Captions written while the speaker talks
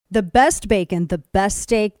The best bacon, the best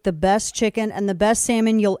steak, the best chicken, and the best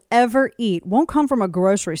salmon you'll ever eat won't come from a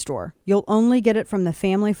grocery store. You'll only get it from the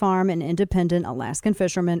family farm and independent Alaskan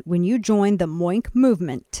fishermen when you join the Moink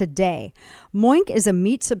movement today. Moink is a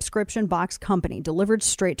meat subscription box company delivered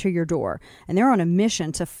straight to your door, and they're on a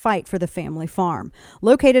mission to fight for the family farm.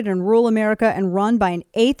 Located in rural America and run by an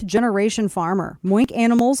 8th-generation farmer, Moink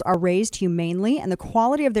animals are raised humanely, and the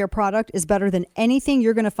quality of their product is better than anything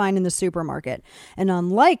you're going to find in the supermarket. And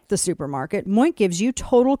unlike the supermarket, Moink gives you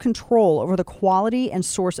total control over the quality and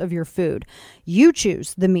source of your food. You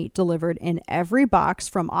choose the meat delivered in every box,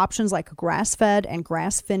 from options like grass-fed and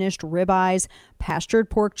grass-finished ribeyes, pastured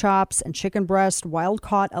pork chops and chicken breast,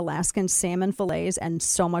 wild-caught Alaskan salmon fillets, and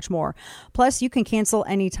so much more. Plus, you can cancel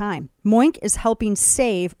anytime. Moink is helping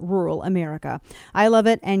save rural America. I love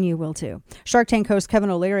it, and you will too. Shark Tank host Kevin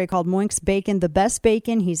O'Leary called Moink's bacon the best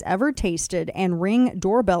bacon he's ever tasted, and Ring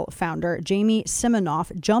Doorbell founder Jamie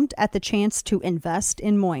Siminoff jumped at the chance to invest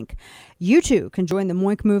in Moink. You too can join the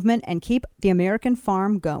Moink movement and keep the American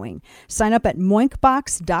farm going. Sign up at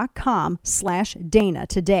moinkbox.com/Dana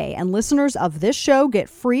today, and listeners of this show get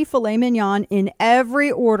free filet mignon in every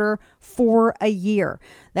order for a year.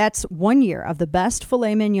 That's 1 year of the best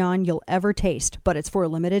filet mignon you'll ever taste, but it's for a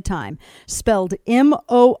limited time. Spelled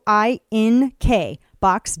MOINK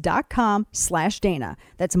box.com/Dana.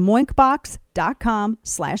 That's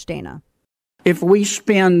moinkbox.com/Dana. If we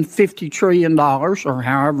spend $50 trillion, or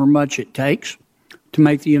however much it takes, to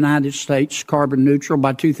make the United States carbon neutral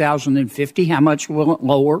by 2050, how much will it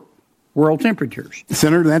lower world temperatures?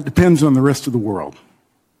 Senator, that depends on the rest of the world.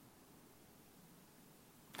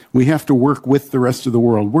 We have to work with the rest of the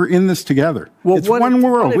world. We're in this together. Well, it's one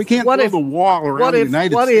world. We can't build a wall around the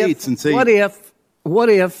United States and say... What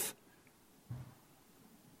if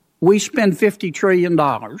we spend $50 trillion,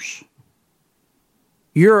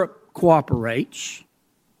 Europe cooperates,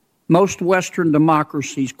 most Western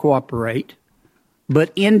democracies cooperate,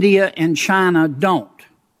 but India and China don't?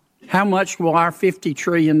 How much will our $50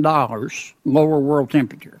 trillion lower world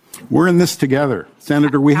temperature? We're in this together,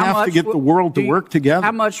 Senator. We have to get the world to work together.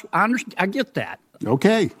 How much? I get that.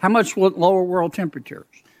 Okay. How much will it lower world temperatures?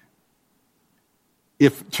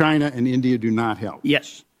 If China and India do not help?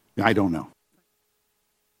 Yes. I don't know.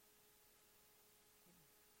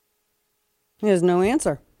 There's no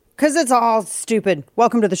answer. Because it's all stupid.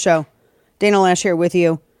 Welcome to the show. Dana Loesch here with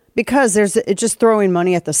you. Because it's just throwing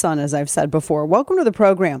money at the sun, as I've said before. Welcome to the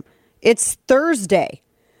program. It's Thursday.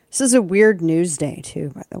 This is a weird news day,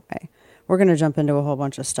 too, by the way. We're going to jump into a whole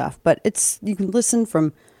bunch of stuff. But you can listen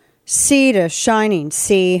from sea to shining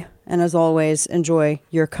sea. And as always, enjoy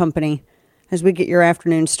your company as we get your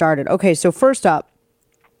afternoon started. Okay, so first up,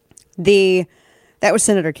 that was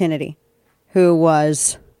Senator Kennedy, who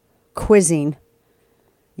was quizzing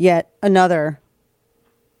yet another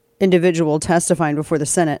individual testifying before the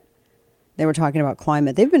Senate. They were talking about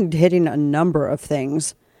climate. They've been hitting a number of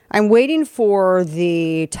things. I'm waiting for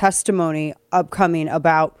the testimony upcoming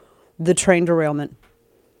about the train derailment.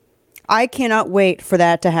 I cannot wait for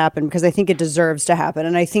that to happen because I think it deserves to happen.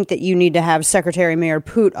 And I think that you need to have Secretary Mayor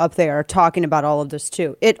Poot up there talking about all of this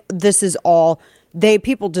too.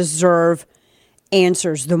 People deserve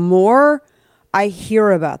answers. The more I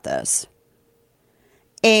hear about this,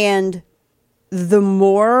 and the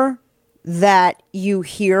more that you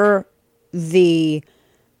hear the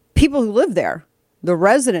people who live there, the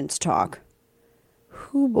residents talk,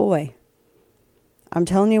 oh boy, I'm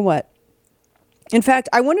telling you what. In fact,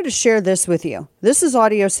 I wanted to share this with you. This is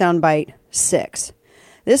audio soundbite 6.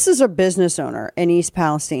 This is a business owner in East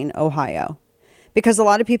Palestine, Ohio, because a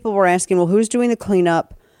lot of people were asking, well, who's doing the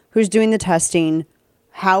cleanup? Who's doing the testing?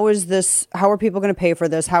 How are people going to pay for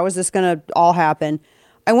this? How is this going to all happen?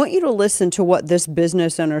 I want you to listen to what this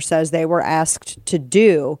business owner says they were asked to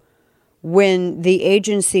do when the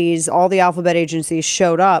agencies, all the alphabet agencies,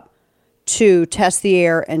 showed up to test the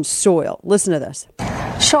air and soil. Listen to this.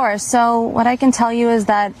 Sure. So what I can tell you is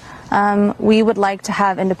that we would like to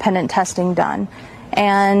have independent testing done.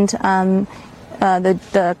 And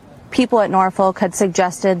the people at Norfolk had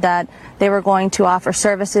suggested that they were going to offer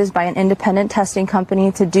services by an independent testing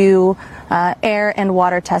company to do air and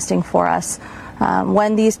water testing for us.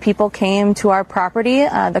 When these people came to our property,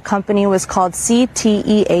 the company was called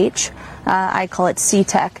CTEH. I call it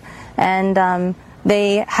CTEC. And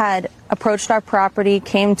they had approached our property,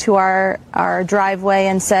 came to our driveway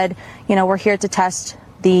and said, we're here to test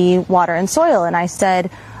the water and soil. And I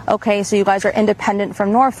said, okay, so you guys are independent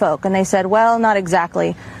from Norfolk. And they said, well, not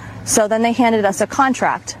exactly. So then they handed us a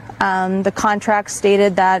contract. The contract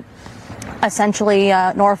stated that essentially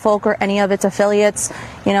Norfolk or any of its affiliates,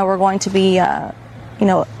 were going to be,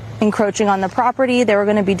 encroaching on the property. They were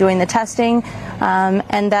going to be doing the testing,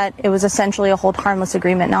 and that it was essentially a hold harmless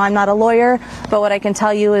agreement. Now, I'm not a lawyer, but what I can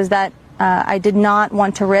tell you is that I did not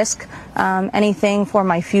want to risk anything for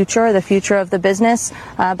my future, the future of the business,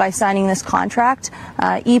 by signing this contract.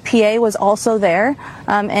 EPA was also there,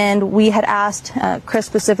 and we had asked, Chris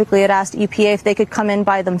specifically had asked EPA if they could come in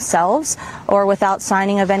by themselves or without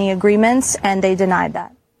signing of any agreements, and they denied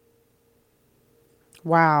that.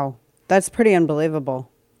 Wow, that's pretty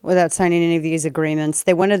unbelievable. Without signing any of these agreements,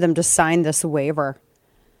 they wanted them to sign this waiver.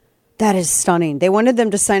 That is stunning. They wanted them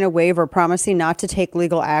to sign a waiver promising not to take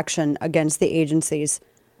legal action against the agencies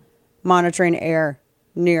monitoring air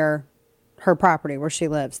near her property where she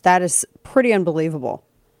lives. That is pretty unbelievable.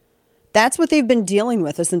 That's what they've been dealing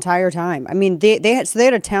with this entire time. I mean, they had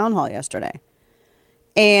a town hall yesterday,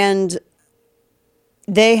 and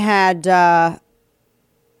they had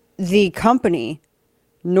the company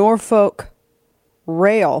Norfolk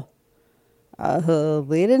Rail.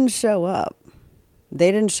 They didn't show up. They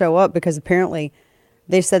didn't show up because apparently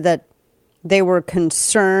they said that they were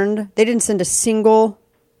concerned. They didn't send a single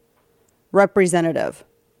representative,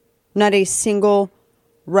 not a single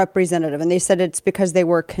representative. And they said it's because they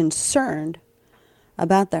were concerned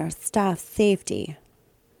about their staff safety.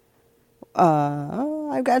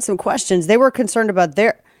 I've got some questions. They were concerned about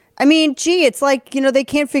it's like, they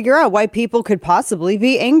can't figure out why people could possibly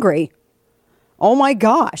be angry. Oh my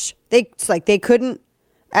gosh. It's like they couldn't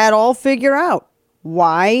at all figure out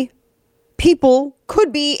why people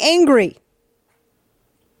could be angry.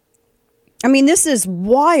 I mean, this is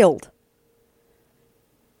wild.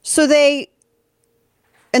 So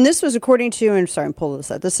and this was according to, I'm pulling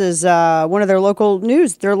this up. This is one of their local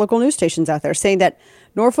news stations out there saying that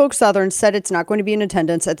Norfolk Southern said it's not going to be in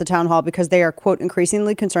attendance at the town hall because they are, quote,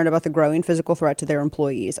 increasingly concerned about the growing physical threat to their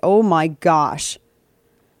employees. Oh my gosh.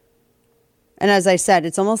 And as I said,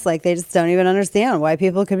 it's almost like they just don't even understand why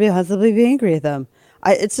people could possibly be angry at them.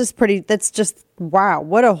 Wow,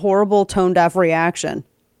 what a horrible tone-deaf reaction.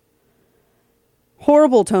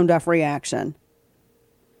 Horrible tone-deaf reaction.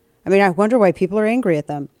 I mean, I wonder why people are angry at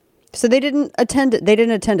them. So they didn't attend it. They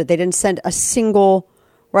didn't send a single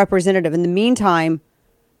representative. In the meantime,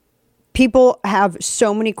 people have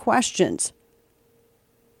so many questions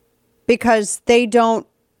because they don't,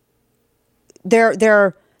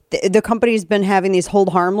 the company's been having these hold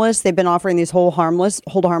harmless. They've been offering these hold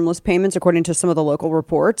harmless payments, according to some of the local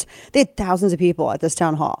reports. They had thousands of people at this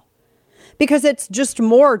town hall because it's just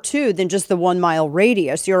more too than just the 1 mile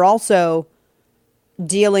radius. You're also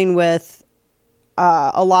dealing with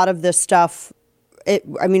a lot of this stuff. The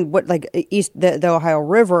Ohio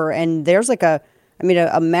River, and there's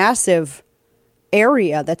a massive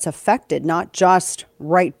area that's affected, not just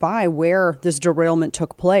right by where this derailment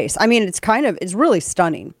took place. I mean, it's really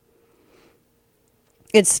stunning.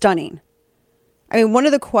 It's stunning. I mean, one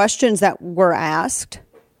of the questions that were asked,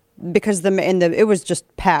 because it was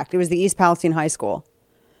just packed. It was the East Palestine High School.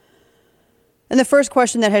 And the first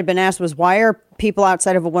question that had been asked was, why are people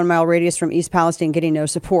outside of a 1 mile radius from East Palestine getting no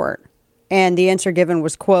support? And the answer given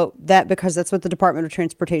was, quote, because that's what the Department of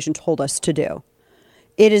Transportation told us to do.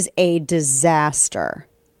 It is a disaster.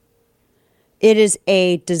 It is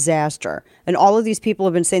a disaster. And all of these people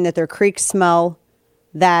have been saying that their creeks smell,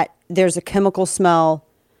 that there's a chemical smell,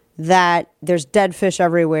 that there's dead fish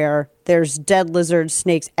everywhere, there's dead lizards,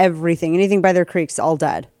 snakes, everything. Anything by their creeks, all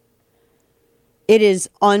dead. It is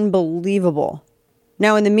unbelievable.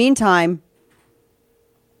 Now, in the meantime,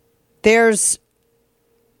 there's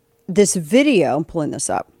this video, I'm pulling this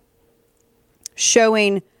up,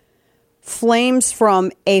 showing flames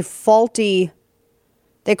from a faulty,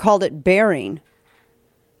 they called it bearing,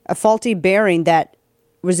 a faulty bearing that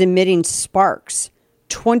was emitting sparks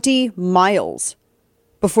 20 miles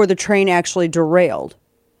before the train actually derailed.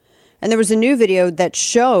 And there was a new video that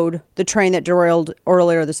showed the train that derailed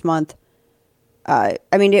earlier this month.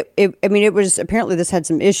 It was, apparently this had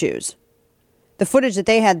some issues. The footage that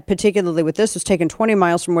they had, particularly with this, was taken 20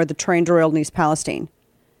 miles from where the train derailed in East Palestine.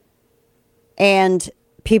 And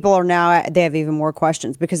people are now, they have even more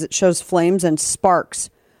questions because it shows flames and sparks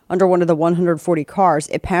under one of the 140 cars.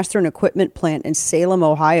 It passed through an equipment plant in Salem,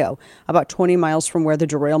 Ohio, about 20 miles from where the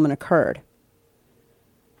derailment occurred.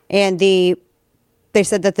 And they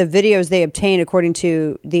said that the videos they obtained, according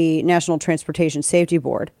to the National Transportation Safety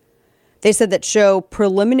Board, they said that show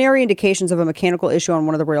preliminary indications of a mechanical issue on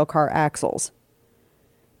one of the rail car axles.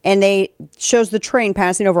 And they shows the train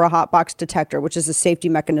passing over a hot box detector, which is a safety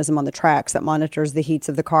mechanism on the tracks that monitors the heats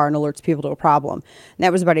of the car and alerts people to a problem. And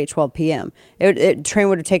that was about 8:12 p.m. The train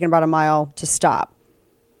would have taken about a mile to stop.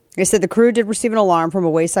 They said the crew did receive an alarm from a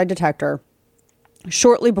wayside detector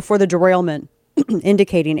shortly before the derailment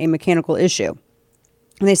indicating a mechanical issue.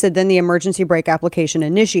 And they said then the emergency brake application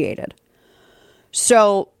initiated.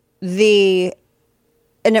 So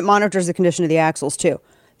and it monitors the condition of the axles too.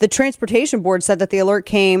 The transportation board said that the alert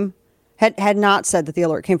had not said that the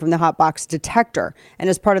alert came from the hot box detector. And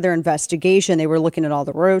as part of their investigation, they were looking at all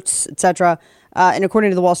the routes, etc. And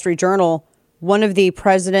according to the Wall Street Journal, a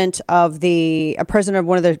president of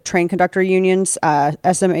one of the train conductor unions,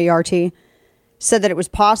 SMART, said that it was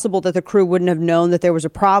possible that the crew wouldn't have known that there was a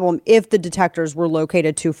problem if the detectors were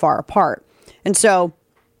located too far apart. And so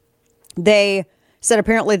they said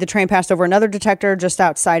apparently the train passed over another detector just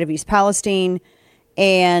outside of East Palestine,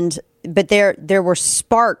 but there were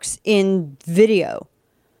sparks in video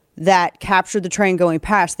that captured the train going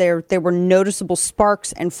past. There were noticeable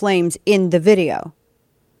sparks and flames in the video.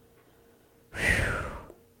 Whew.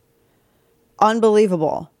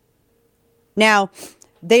 Unbelievable. Now,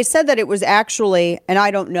 they said that it was actually, and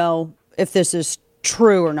I don't know if this is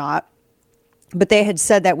true or not, but they had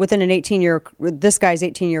said that within this guy's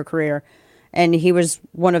 18-year career, and he was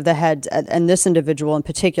one of the heads, and this individual in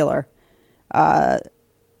particular,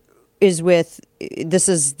 he's an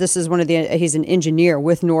engineer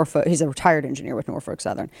with Norfolk. He's a retired engineer with Norfolk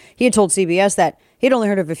Southern. He had told CBS that he'd only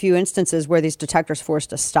heard of a few instances where these detectors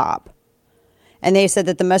forced a stop. And they said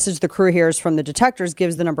that the message the crew hears from the detectors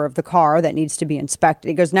gives the number of the car that needs to be inspected.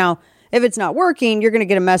 He goes, now, if it's not working, you're going to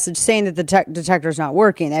get a message saying that the detector's not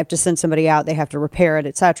working. They have to send somebody out. They have to repair it,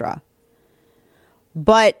 etc.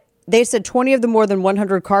 But they said 20 of the more than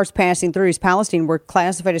 100 cars passing through East Palestine were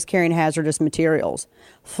classified as carrying hazardous materials,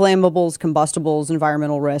 flammables, combustibles,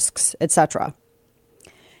 environmental risks, etc.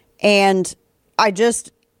 And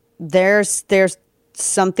there's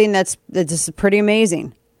something that's pretty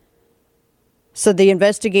amazing. So the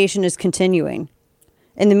investigation is continuing.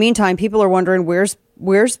 In the meantime, people are wondering, where's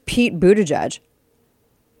Pete Buttigieg?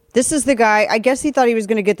 This is the guy, I guess he thought he was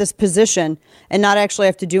going to get this position and not actually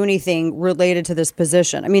have to do anything related to this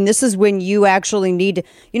position. I mean, this is when you actually need,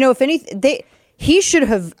 if anything, he should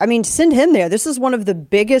have, send him there. This is one of the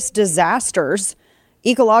biggest disasters,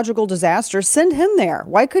 ecological disasters. Send him there.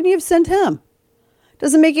 Why couldn't you have sent him?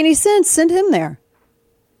 Doesn't make any sense. Send him there.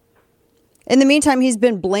 In the meantime, he's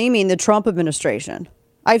been blaming the Trump administration.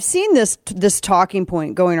 I've seen this talking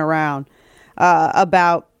point going around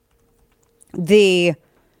about let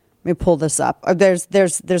me pull this up.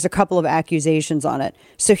 There's a couple of accusations on it.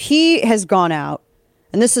 So he has gone out,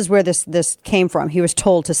 and this is where this came from. He was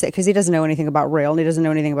told to say, because he doesn't know anything about rail and he doesn't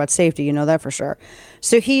know anything about safety. You know that for sure.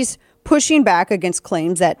 So he's pushing back against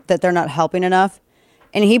claims that they're not helping enough.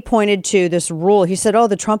 And he pointed to this rule. He said,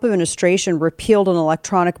 the Trump administration repealed an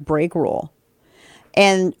electronic brake rule.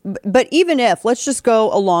 But even if, let's just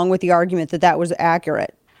go along with the argument that was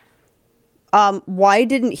accurate. Why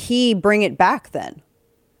didn't he bring it back then?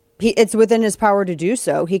 It's within his power to do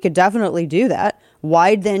so. He could definitely do that.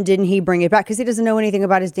 Why then didn't he bring it back? Because he doesn't know anything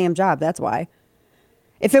about his damn job. That's why.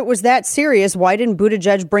 If it was that serious, why didn't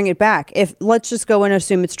Buttigieg bring it back? Let's just go and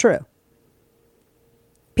assume it's true.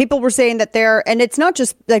 People were saying that and it's not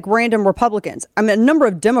just like random Republicans. A number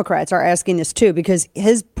of Democrats are asking this too, because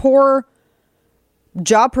his poor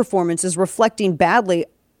job performance is reflecting badly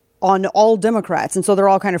on all Democrats. And so they're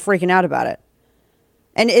all kind of freaking out about it.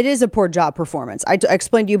 And it is a poor job performance. I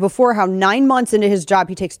explained to you before how 9 months into his job,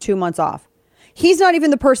 he takes 2 months off. He's not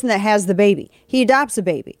even the person that has the baby. He adopts a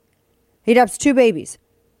baby. He adopts 2 babies.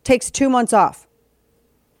 Takes 2 months off.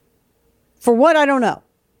 For what? I don't know.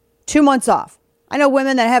 2 months off. I know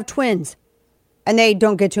women that have twins and they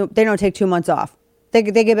don't take 2 months off. They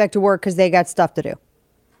get back to work because they got stuff to do.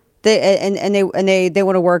 They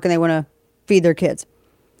want to work and they want to feed their kids.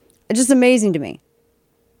 It's just amazing to me.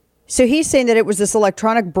 So he's saying that it was this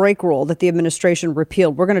electronic brake rule that the administration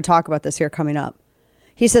repealed. We're going to talk about this here coming up.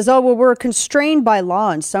 He says, we're constrained by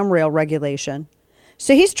law in some rail regulation.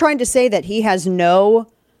 So he's trying to say that he has no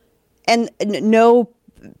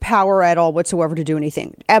power at all whatsoever to do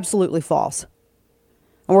anything. Absolutely false.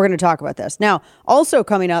 And we're going to talk about this. Now, also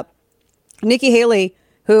coming up, Nikki Haley,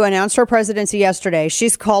 who announced her presidency yesterday,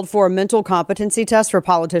 she's called for a mental competency test for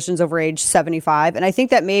politicians over age 75. And I think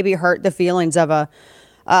that maybe hurt the feelings of a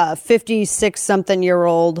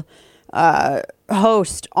 56-something-year-old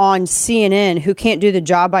host on CNN who can't do the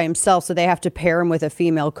job by himself, so they have to pair him with a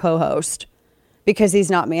female co-host because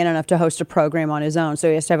he's not man enough to host a program on his own. So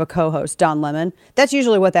he has to have a co-host, Don Lemon. That's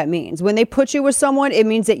usually what that means. When they put you with someone, it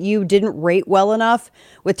means that you didn't rate well enough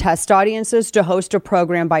with test audiences to host a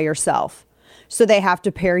program by yourself. So they have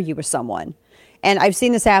to pair you with someone. And I've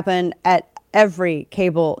seen this happen at every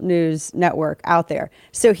cable news network out there.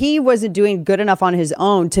 So he wasn't doing good enough on his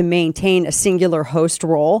own to maintain a singular host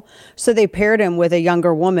role. So they paired him with a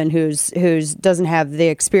younger woman who's doesn't have the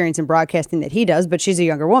experience in broadcasting that he does, but she's a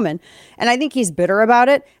younger woman. And I think he's bitter about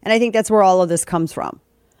it. And I think that's where all of this comes from.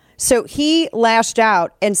 So he lashed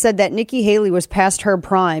out and said that Nikki Haley was past her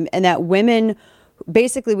prime and that women,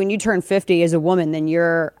 basically when you turn 50 as a woman, then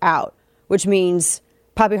you're out, which means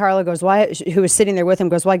Poppy Harlow goes, why? Who was sitting there with him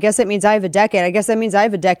goes, well, I guess that means I have a decade. I guess that means I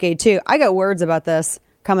have a decade, too. I got words about this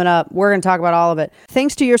coming up. We're going to talk about all of it.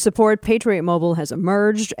 Thanks to your support, Patriot Mobile has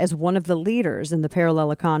emerged as one of the leaders in the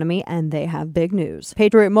parallel economy, and they have big news.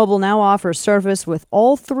 Patriot Mobile now offers service with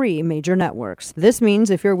all 3 major networks. This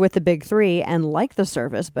means if you're with the big 3 and like the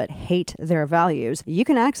service but hate their values, you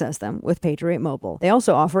can access them with Patriot Mobile. They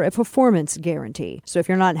also offer a performance guarantee. So if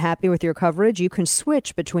you're not happy with your coverage, you can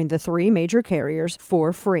switch between the 3 major carriers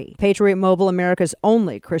for free. Patriot Mobile, America's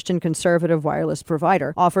only Christian conservative wireless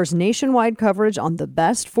provider, offers nationwide coverage on the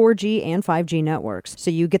best 4G and 5G networks,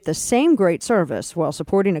 so you get the same great service while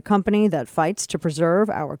supporting a company that fights to preserve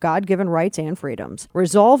our God-given rights and freedoms.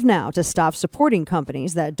 Resolve now to stop supporting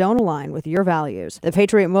companies that don't align with your values. The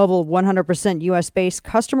Patriot Mobile 100% U.S.-based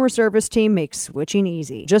customer service team makes switching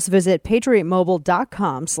easy. Just visit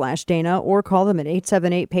patriotmobile.com/Dana or call them at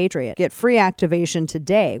 878-PATRIOT. Get free activation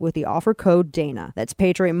today with the offer code Dana. That's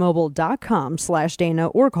patriotmobile.com/Dana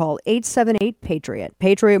or call 878-PATRIOT.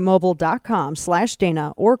 patriotmobile.com/Dana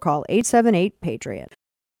or call 878-PATRIOT.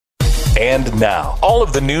 And now, all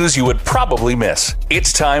of the news you would probably miss.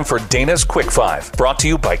 It's time for Dana's Quick 5, brought to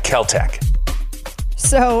you by Caltech.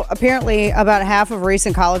 So apparently about half of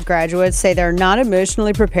recent college graduates say they're not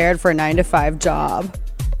emotionally prepared for a 9-to-5 job,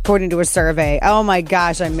 according to a survey. Oh my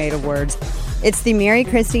gosh, I'm made of words. It's the Mary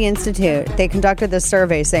Christie Institute. They conducted this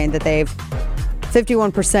survey saying that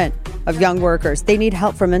 51% of young workers, they need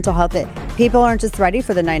help for mental health. People aren't just ready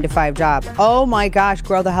for the 9-to-5 job. Oh my gosh,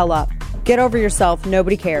 grow the hell up. Get over yourself.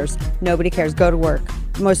 Nobody cares. Nobody cares. Go to work.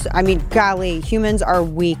 Golly, humans are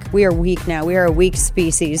weak. We are weak now. We are a weak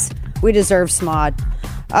species. We deserve SMOD.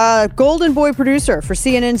 Golden Boy producer for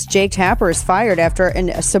CNN's Jake Tapper is fired after along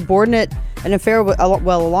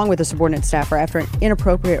with a subordinate staffer after an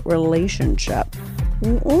inappropriate relationship.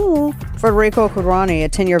 Federico Quadrani, a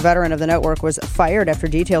 10-year veteran of the network, was fired after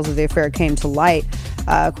details of the affair came to light.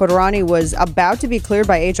 Quadrani was about to be cleared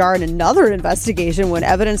by HR in another investigation when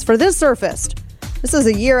evidence for this surfaced. This is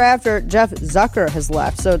a year after Jeff Zucker has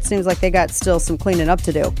left, so it seems like they got still some cleaning up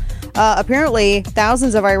to do. Apparently,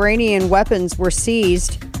 thousands of Iranian weapons were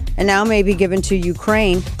seized and now may be given to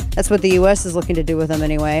Ukraine. That's what the U.S. is looking to do with them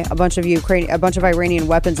anyway. A bunch of Iranian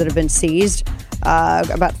weapons that have been seized.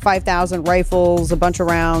 About 5,000 rifles, a bunch of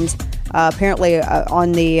rounds. Apparently,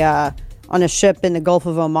 on a ship in the Gulf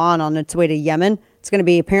of Oman on its way to Yemen. It's going to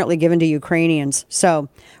be apparently given to Ukrainians. So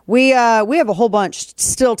we have a whole bunch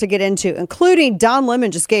still to get into, including Don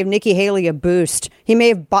Lemon just gave Nikki Haley a boost. He may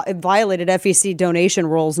have violated FEC donation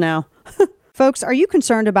rules now. Folks, are you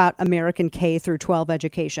concerned about American K through 12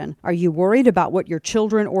 education? Are you worried about what your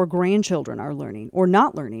children or grandchildren are learning or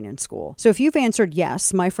not learning in school? So if you've answered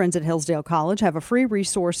yes, my friends at Hillsdale College have a free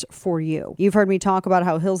resource for you. You've heard me talk about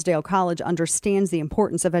how Hillsdale College understands the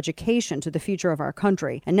importance of education to the future of our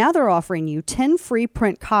country. And now they're offering you 10 free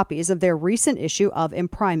print copies of their recent issue of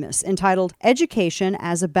Imprimis, entitled Education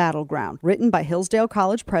as a Battleground, written by Hillsdale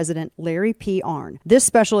College President Larry P. Arnn. This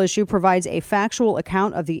special issue provides a factual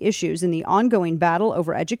account of the issues in the ongoing battle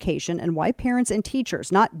over education and why parents and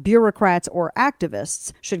teachers, not bureaucrats or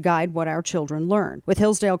activists, should guide what our children learn. With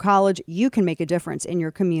Hillsdale College, you can make a difference in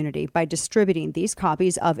your community by distributing these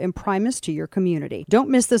copies of Imprimis to your community. Don't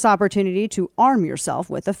miss this opportunity to arm yourself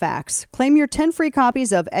with the facts. Claim your 10 free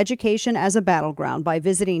copies of Education as a Battleground by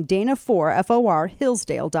visiting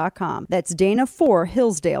Dana4Hillsdale.com. That's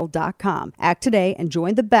Dana4Hillsdale.com. Act today and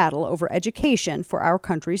join the battle over education for our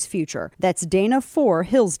country's future. That's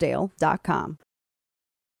Dana4Hillsdale.com.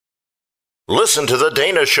 Listen to The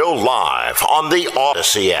Dana Show live on the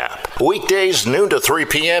Odyssey app. Weekdays noon to 3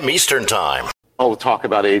 p.m. Eastern Time. Oh, talk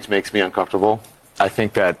about age makes me uncomfortable. I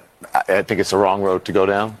think it's the wrong road to go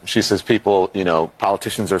down. She says people,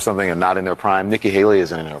 politicians or something are not in their prime. Nikki Haley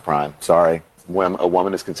isn't in her prime. Sorry. When a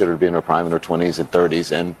woman is considered to be in her prime in her 20s and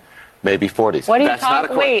 30s and maybe 40s. What are you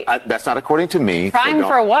talking? Wait. That's not according to me. Prime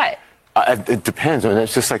for what? It depends. I mean,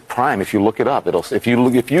 it's just like prime. If you look it up, if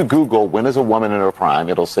you Google when is a woman in her prime,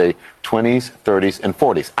 it'll say 20s, 30s, and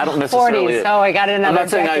 40s. I don't necessarily... 40s. Oh, I got another I'm not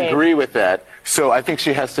saying decade. I agree with that. So I think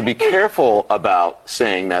she has to be careful about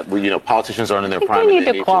saying that, politicians aren't in their prime. You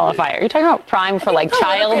need to qualify. Are you talking about prime for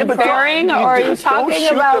childbearing, or are you talking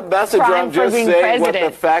about prime for being president? What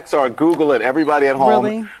the facts are. Google it. Everybody at home.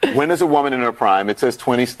 Really? When is a woman in her prime? It says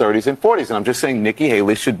 20s, 30s, and 40s. And I'm just saying Nikki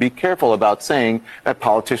Haley should be careful about saying that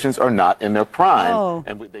politicians are not in their prime.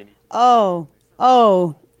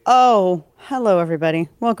 Hello, everybody.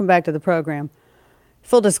 Welcome back to the program.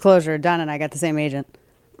 Full disclosure, Don and I got the same agent.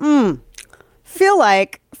 Feel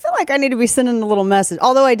like I need to be sending a little message.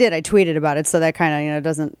 Although I tweeted about it, so that kind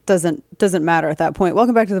of doesn't matter at that point.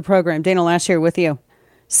 Welcome back to the program. Dana Lash here with you.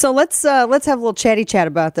 So let's have a little chatty chat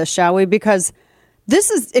about this, shall we? Because this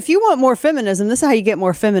is, if you want more feminism, this is how you get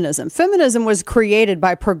more feminism. Feminism was created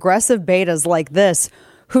by progressive betas like this,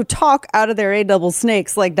 who talk out of their A-double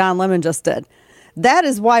snakes like Don Lemon just did. That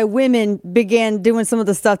is why women began doing some of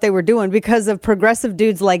the stuff they were doing, because of progressive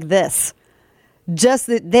dudes like this. Just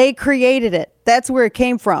that they created it. That's where it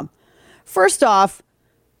came from. First off,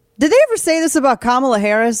 did they ever say this about Kamala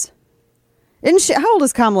Harris? How old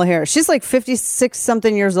is Kamala Harris? She's like 56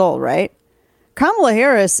 something years old, right? Kamala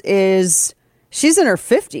Harris she's in her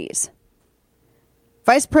 50s.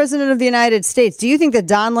 Vice President of the United States. Do you think that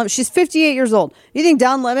Don Lemon, she's 58 years old. Do you think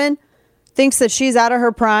Don Lemon thinks that she's out of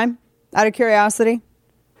her prime? Out of curiosity?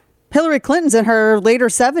 Hillary Clinton's in her later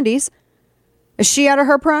 70s. Is she out of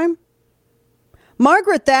her prime?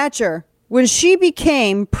 Margaret Thatcher, when she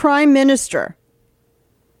became prime minister,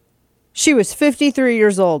 she was 53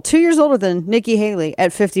 years old, 2 years older than Nikki Haley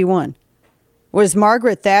at 51. Was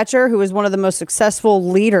Margaret Thatcher, who was one of the most successful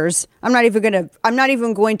leaders. I'm not even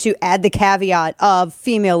going to add the caveat of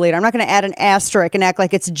female leader. I'm not going to add an asterisk and act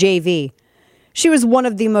like it's JV. She was one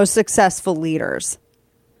of the most successful leaders.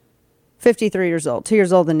 53 years old, 2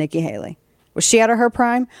 years older than Nikki Haley. Was she out of her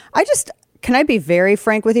prime? Can I be very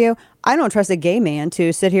frank with you? I don't trust a gay man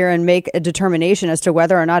to sit here and make a determination as to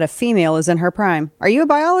whether or not a female is in her prime. Are you a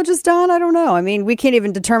biologist, Don? I don't know. I mean, we can't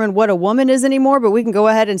even determine what a woman is anymore, but we can go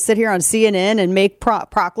ahead and sit here on CNN and make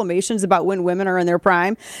proclamations about when women are in their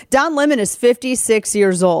prime. Don Lemon is 56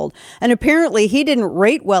 years old, and apparently he didn't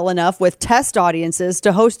rate well enough with test audiences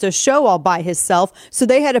to host a show all by himself, so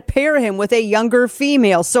they had to pair him with a younger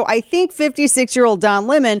female. So I think 56-year-old Don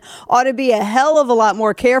Lemon ought to be a hell of a lot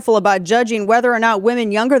more careful about judging whether or not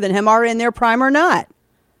women younger than him are in their prime or not.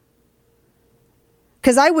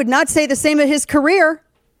 Because I would not say the same of his career.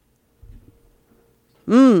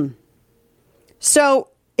 So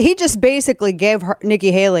he just basically gave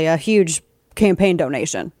Nikki Haley a huge campaign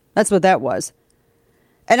donation. That's what that was.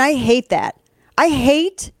 And I hate that. I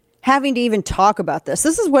hate having to even talk about this.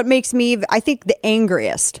 This is what makes me, I think, the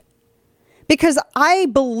angriest. Because I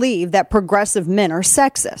believe that progressive men are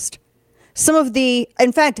sexist.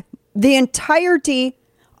 In fact, the entirety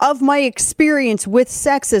of my experience with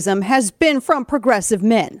sexism has been from progressive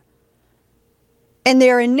men. And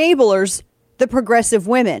they're enablers, the progressive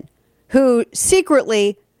women, who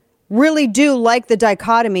secretly really do like the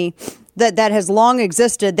dichotomy that has long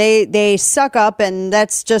existed. They suck up, and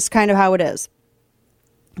that's just kind of how it is.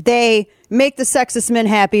 They make the sexist men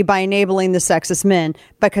happy by enabling the sexist men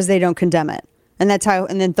because they don't condemn it. And that's how,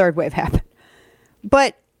 and then third wave happened.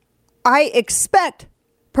 But I expect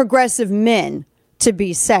progressive men to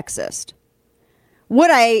be sexist.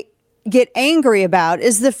 What I get angry about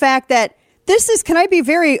is the fact that can I be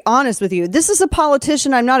very honest with you? This is a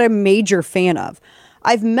politician I'm not a major fan of.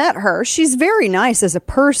 I've met her. She's very nice as a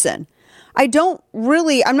person. I'm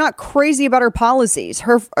not crazy about her policies.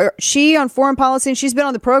 She on foreign policy, and she's been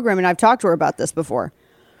on the program, and I've talked to her about this before.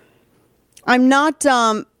 I'm not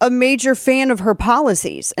a major fan of her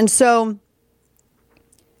policies. And so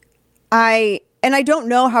I don't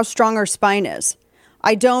know how strong her spine is.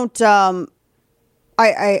 I don't, I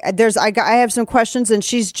have some questions, and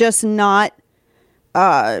she's just not,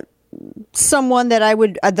 someone that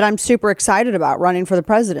I'm super excited about running for the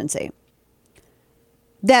presidency.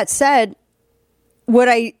 That said,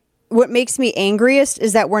 what makes me angriest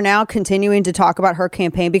is that we're now continuing to talk about her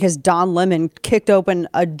campaign because Don Lemon kicked open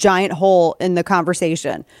a giant hole in the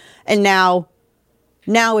conversation. And now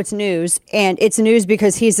it's news, and it's news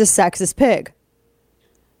because he's a sexist pig.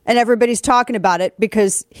 And everybody's talking about it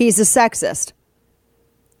because he's a sexist.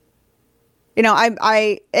 You know,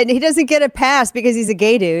 and he doesn't get a pass because he's a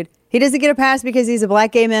gay dude. He doesn't get a pass because he's a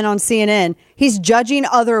black gay man on CNN. He's judging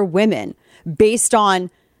other women based on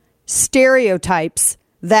stereotypes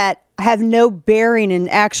that have no bearing in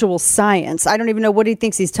actual science. I don't even know what he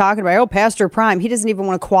thinks he's talking about. Oh, Pastor Prime. He doesn't even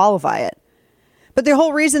want to qualify it. But the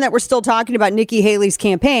whole reason that we're still talking about Nikki Haley's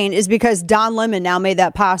campaign is because Don Lemon now made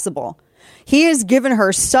that possible. He has given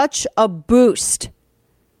her such a boost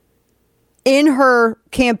in her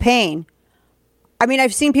campaign. I mean,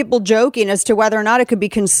 I've seen people joking as to whether or not it could be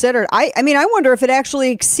considered. I wonder if it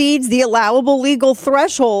actually exceeds the allowable legal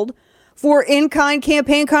threshold for in-kind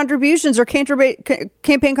campaign contributions or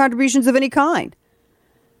campaign contributions of any kind.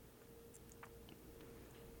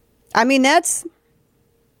 I mean, that's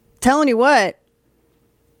telling you what.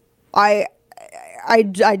 I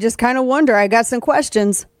just kind of wonder. I got some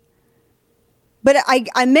questions. But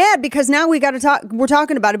I'm mad because now we're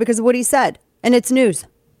talking about it because of what he said. And it's news.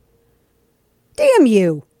 Damn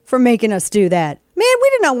you for making us do that. Man, we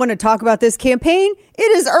did not want to talk about this campaign.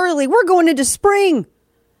 It is early. We're going into spring.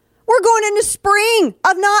 We're going into spring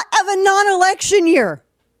of a non-election year.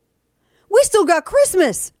 We still got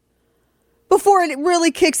Christmas before it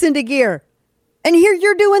really kicks into gear. And here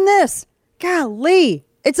you're doing this. Golly.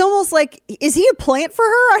 It's almost like, is he a plant for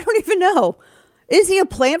her? I don't even know. Is he a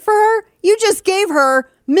plant for her? You just gave her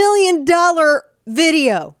 $1 million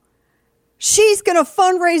video. She's going to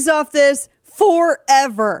fundraise off this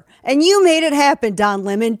forever. And you made it happen, Don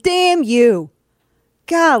Lemon. Damn you.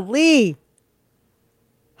 Golly.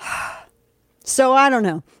 So I don't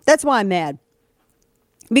know. That's why I'm mad.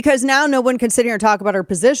 Because now no one can sit here and talk about her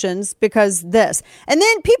positions because this. And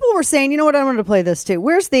then people were saying, you know what? I wanted to play this too.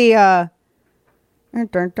 Where's the...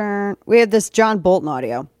 we had this John Bolton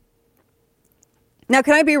audio. Now,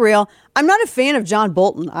 can I be real? I'm not a fan of John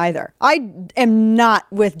Bolton either. I am not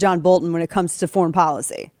with John Bolton when it comes to foreign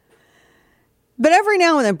policy. But every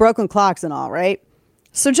now and then, broken clocks and all, right?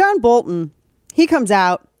 So John Bolton, he comes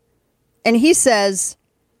out and he says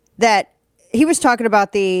that he was talking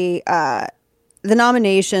about the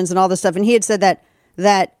nominations and all this stuff. And he had said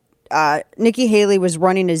that Nikki Haley was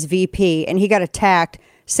running as VP and he got attacked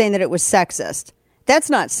saying that it was sexist. That's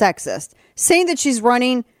not sexist. Saying that she's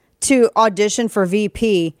running to audition for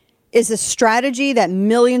VP is a strategy that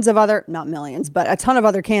not millions, but a ton of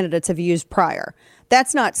other candidates have used prior.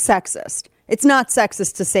 That's not sexist. It's not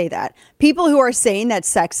sexist to say that. People who are saying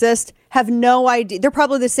that's sexist have no idea. They're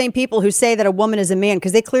probably the same people who say that a woman is a man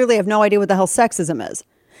because they clearly have no idea what the hell sexism is.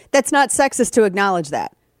 That's not sexist to acknowledge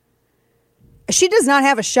that. She does not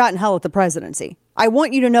have a shot in hell at the presidency. I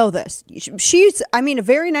want you to know this. She's a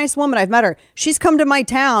very nice woman. I've met her. She's come to my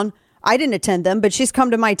town. I didn't attend them, but she's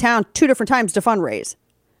come to my town 2 different times to fundraise.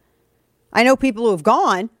 I know people who have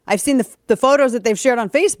gone. I've seen the photos that they've shared on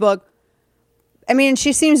Facebook. I mean,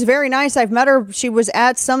 she seems very nice. I've met her. She was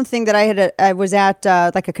at something that I was at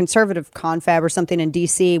like a conservative confab or something in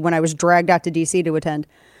D.C. when I was dragged out to D.C. to attend.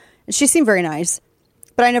 And she seemed very nice,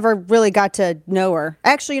 but I never really got to know her.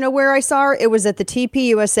 Actually, you know where I saw her? It was at the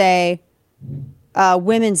TPUSA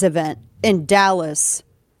women's event in Dallas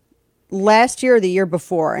last year or the year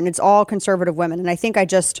before, and it's all conservative women. And I think I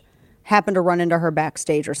just happened to run into her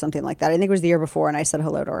backstage or something like that. I think it was the year before, and I said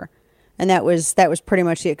hello to her. And that was pretty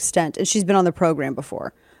much the extent. And she's been on the program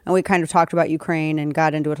before, and we kind of talked about Ukraine and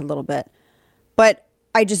got into it a little bit. But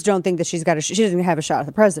I just don't think that she doesn't have a shot at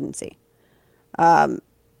the presidency. But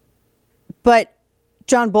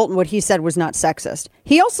John Bolton, what he said was not sexist.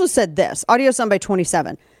 He also said this, audio soundbite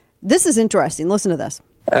 27. This is interesting. Listen to this.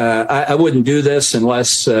 I wouldn't do this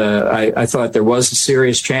unless I thought there was a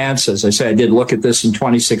serious chance. As I say, I did look at this in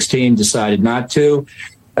 2016, decided not to.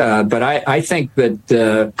 But I think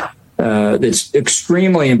that it's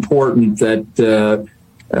extremely important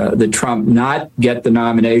that Trump not get the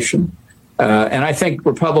nomination. And I think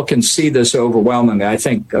Republicans see this overwhelmingly. I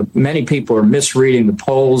think many people are misreading the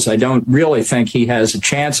polls. I don't really think he has a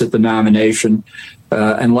chance at the nomination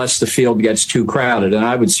unless the field gets too crowded. And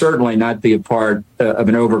I would certainly not be a part of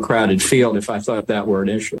an overcrowded field if I thought that were an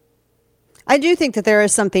issue. I do think that there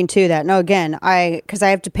is something to that. No, again, because I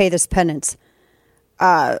have to pay this penance.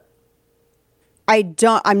 I'm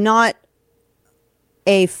not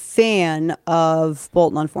a fan of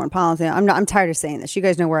Bolton on foreign policy. I'm tired of saying this. You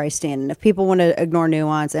guys know where I stand. And if people want to ignore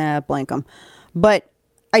nuance, blank them. But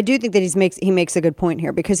I do think that he makes a good point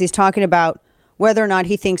here because he's talking about whether or not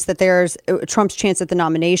he thinks that there's Trump's chance at the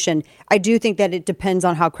nomination. I do think that it depends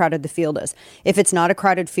on how crowded the field is. If it's not a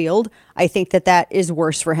crowded field, I think that is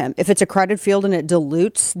worse for him. If it's a crowded field and it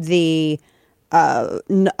dilutes the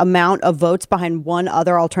amount of votes behind one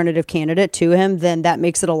other alternative candidate to him, then that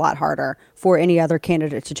makes it a lot harder for any other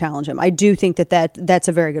candidate to challenge him. I do think that's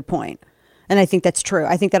a very good point. And I think that's true.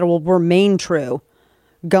 I think that it will remain true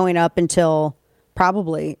going up until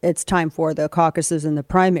probably it's time for the caucuses and the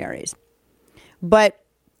primaries. But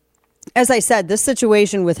as I said, this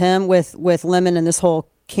situation with him, with Lemon and this whole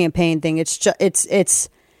campaign thing, it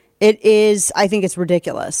is, I think it's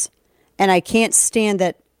ridiculous. And I can't stand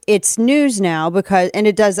that it's news now because, and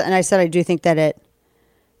it does, and I said I do think that it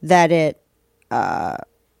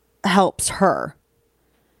helps her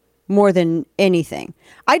more than anything.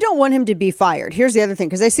 I don't want him to be fired. Here's the other thing,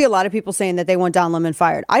 because I see a lot of people saying that they want Don Lemon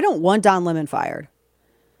fired. I don't want Don Lemon fired.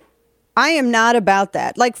 I am not about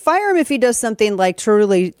that. Like, fire him if he does something like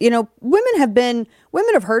truly, women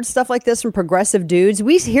have heard stuff like this from progressive dudes.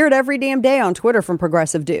 We hear it every damn day on Twitter from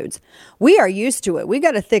progressive dudes. We are used to it. We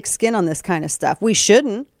got a thick skin on this kind of stuff. We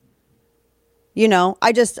shouldn't.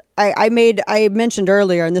 I mentioned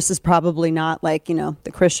earlier, and this is probably not like,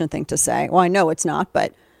 the Christian thing to say. Well, I know it's not,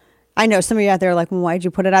 but I know some of you out there are like, well, why'd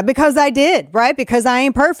you put it out? Because I did, right? Because I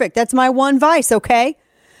ain't perfect. That's my one vice, okay?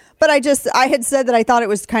 But I had said that I thought it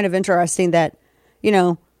was kind of interesting that,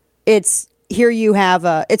 it's here you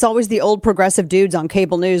have, it's always the old progressive dudes on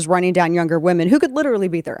cable news running down younger women who could literally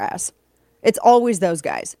beat their ass. It's always those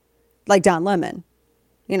guys, like Don Lemon,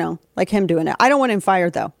 like him doing it. I don't want him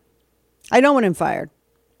fired, though. I don't want him fired.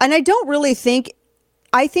 And I don't really think,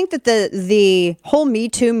 I think that the whole Me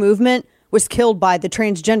Too movement was killed by the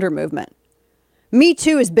transgender movement. Me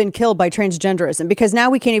Too has been killed by transgenderism because now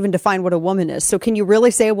we can't even define what a woman is. So can you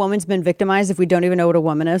really say a woman's been victimized if we don't even know what a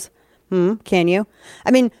woman is? Can you?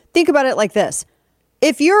 I mean, think about it like this.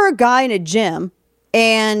 If you're a guy in a gym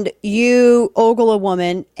and you ogle a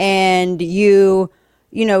woman and you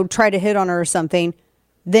try to hit on her or something,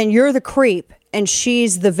 then you're the creep and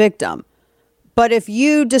she's the victim. But if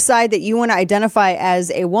you decide that you want to identify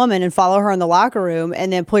as a woman and follow her in the locker room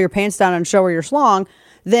and then pull your pants down and show her your schlong,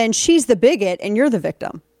 then she's the bigot and you're the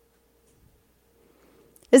victim.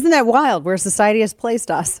 Isn't that wild where society has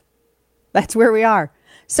placed us? That's where we are.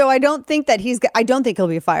 So I don't think he'll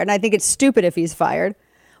be fired. And I think it's stupid if he's fired.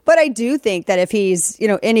 But I do think that if he's,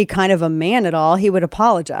 any kind of a man at all, he would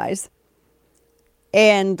apologize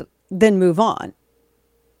and then move on.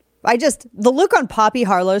 The look on Poppy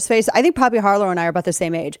Harlow's face, I think Poppy Harlow and I are about the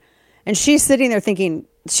same age. And she's sitting there thinking,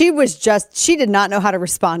 she did not know how to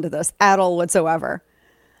respond to this at all whatsoever.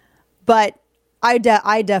 But I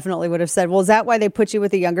definitely would have said, well, is that why they put you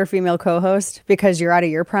with a younger female co-host? Because you're out of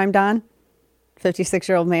your prime, Don?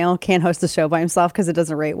 56-year-old male can't host a show by himself because it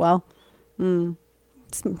doesn't rate well.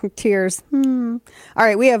 Tears. All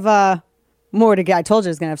right, we have more to get. I told you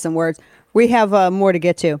I was going to have some words. We have more to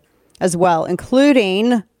get to as well,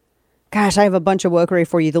 including... Gosh, I have a bunch of wokery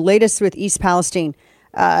for you. The latest with East Palestine,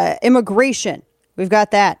 immigration. We've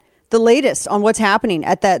got that. The latest on what's happening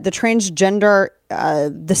at the transgender,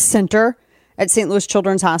 the center at St. Louis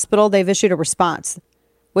Children's Hospital. They've issued a response.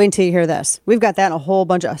 Wait until you hear this. We've got that and a whole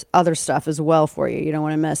bunch of other stuff as well for you. You don't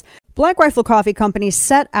want to miss. Black Rifle Coffee Company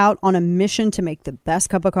set out on a mission to make the best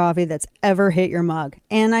cup of coffee that's ever hit your mug.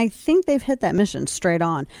 And I think they've hit that mission straight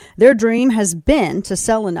on. Their dream has been to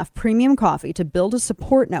sell enough premium coffee to build a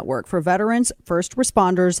support network for veterans, first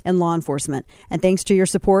responders, and law enforcement. And thanks to your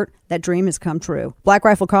support, that dream has come true. Black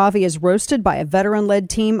Rifle Coffee is roasted by a veteran-led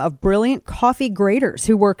team of brilliant coffee graders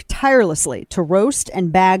who work tirelessly to roast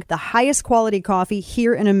and bag the highest quality coffee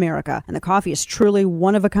here in America. And the coffee is truly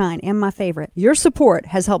one of a kind and my favorite. Your support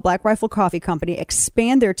has helped Black Rifle Coffee Company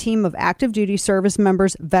expand their team of active duty service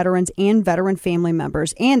members, veterans, and veteran family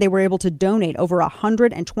members. And they were able to donate over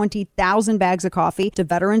 120,000 bags of coffee to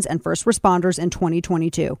veterans and first responders in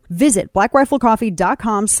 2022. Visit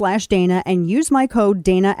blackriflecoffee.com/Dana and use my code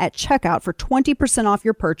Dana at checkout for 20% off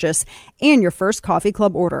your purchase and your first coffee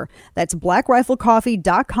club order. That's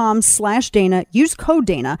blackriflecoffee.com/Dana. Use code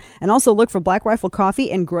Dana and also look for Black Rifle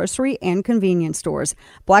Coffee in grocery and convenience stores.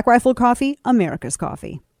 Black Rifle Coffee, America's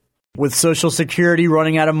coffee. With Social Security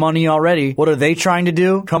running out of money already, what are they trying to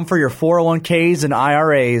do? Come for your 401ks and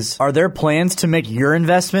IRAs. Are there plans to make your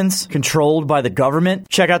investments controlled by the government?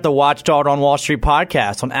 Check out the Watchdog on Wall Street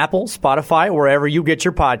podcast on Apple, Spotify, wherever you get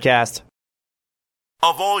your podcast.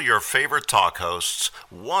 Of all your favorite talk hosts,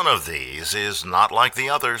 one of these is not like the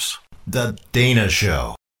others. The Dana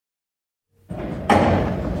Show.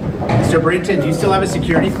 Mr. Brinton, do you still have a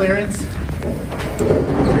security clearance?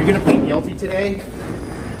 Are you going to plead guilty today?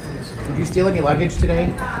 Did you steal any luggage today?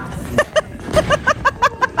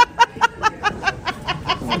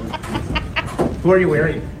 Who are you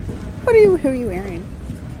wearing? Who are you wearing?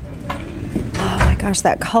 Oh my gosh,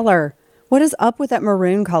 that color. What is up with that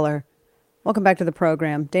maroon color? Welcome back to the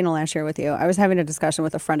program. Dana Lash here with you. I was having a discussion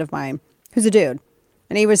with a friend of mine who's a dude.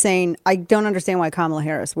 And he was saying, I don't understand why Kamala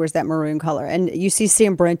Harris wears that maroon color. And you see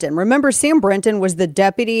Sam Brinton. Remember, Sam Brinton was the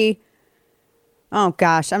deputy... Oh,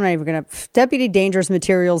 gosh, I'm not even going to... Deputy Dangerous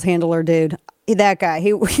Materials Handler, dude. That guy,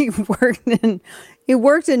 he worked in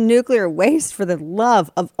nuclear waste for the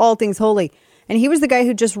love of all things holy. And he was the guy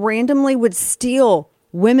who just randomly would steal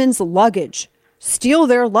women's luggage, steal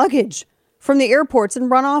their luggage from the airports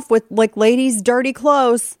and run off with, like, ladies' dirty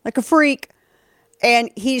clothes, like a freak. And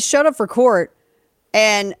he showed up for court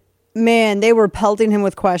And man, they were pelting him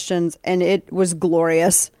with questions, and it was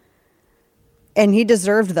glorious. And he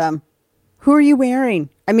deserved them. Who are you wearing?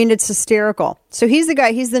 I mean, it's hysterical. So he's the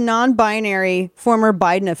guy, he's the non-binary former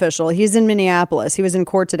Biden official. He's in Minneapolis. He was in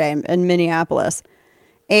court today in Minneapolis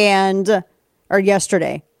or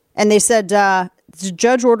yesterday. And they said the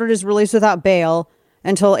judge ordered his release without bail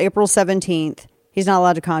until April 17th. He's not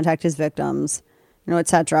allowed to contact his victims,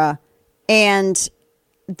 etc. And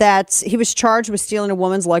he was charged with stealing a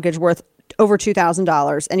woman's luggage worth over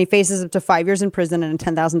 $2,000, and he faces up to 5 years in prison and a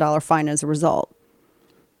 $10,000 fine as a result.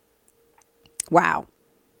 Wow.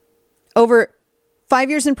 Over 5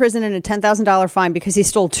 years in prison and a $10,000 fine because he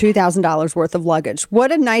stole $2,000 worth of luggage.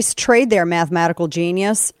 What a nice trade there, mathematical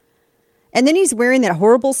genius. And then he's wearing that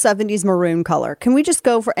horrible 70s maroon color. Can we just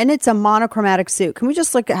go and it's a monochromatic suit. Can we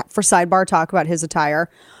just for sidebar talk about his attire?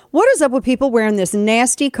 What is up with people wearing this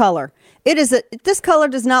nasty color? This color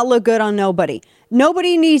does not look good on nobody.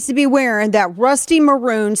 Nobody needs to be wearing that rusty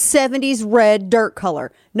maroon 70s red dirt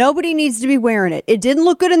color. Nobody needs to be wearing it. It didn't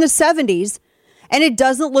look good in the 70s. And it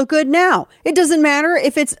doesn't look good now. It doesn't matter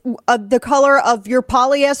if it's the color of your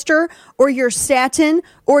polyester or your satin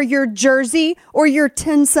or your jersey or your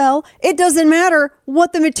tencel. It doesn't matter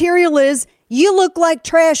what the material is. You look like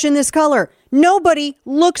trash in this color. Nobody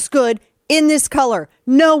looks good in this color.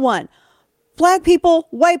 No one. Black people,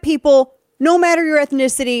 white people, no matter your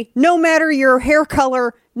ethnicity, no matter your hair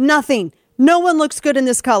color, nothing. No one looks good in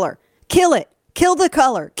this color. Kill it. Kill the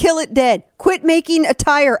color. Kill it dead. Quit making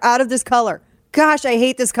attire out of this color. Gosh, I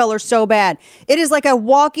hate this color so bad. It is like a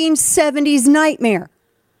walking 70s nightmare.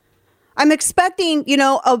 I'm expecting,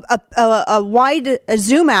 a wide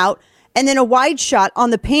zoom out and then a wide shot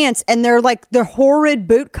on the pants. And they're like the horrid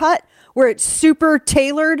boot cut where it's super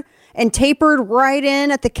tailored and tapered right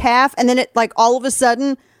in at the calf. And then it all of a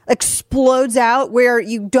sudden explodes out where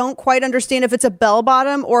you don't quite understand if it's a bell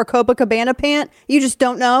bottom or a Copacabana pant. You just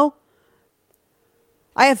don't know.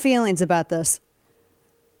 I have feelings about this.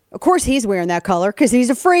 Of course he's wearing that color because he's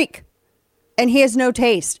a freak and he has no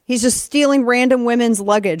taste. He's just stealing random women's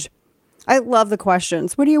luggage. I love the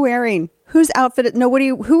questions. What are you wearing? Whose outfit? No,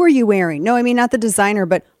 who are you wearing? No, I mean, not the designer,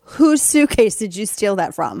 but whose suitcase did you steal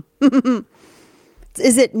that from?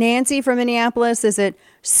 Is it Nancy from Minneapolis? Is it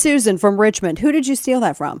Susan from Richmond? Who did you steal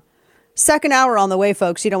that from? Second hour on the way,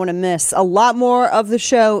 folks. You don't want to miss a lot more of the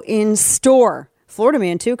show in store. Florida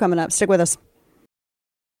Man 2 coming up. Stick with us.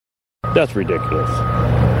 That's ridiculous.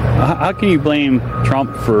 How can you blame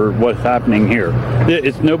Trump for what's happening here?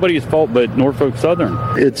 It's nobody's fault but Norfolk Southern.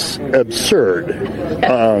 It's absurd.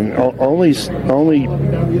 Only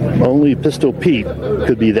Pistol Pete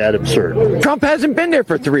could be that absurd. Trump hasn't been there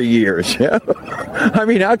for 3 years. I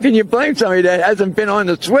mean, how can you blame somebody that hasn't been on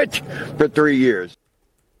the switch for 3 years?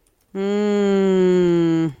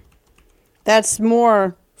 That's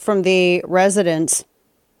more from the residents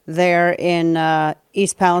there in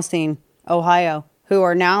East Palestine, Ohio, who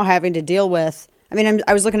are now having to deal with,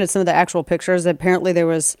 I was looking at some of the actual pictures. Apparently there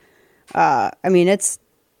was, it's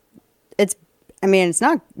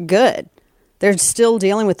not good. They're still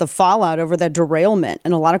dealing with the fallout over the derailment,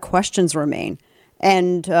 and a lot of questions remain.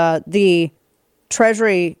 And the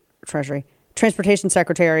Transportation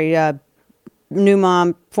Secretary, new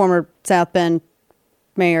mom, former South Bend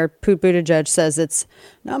Mayor Pete Buttigieg says it's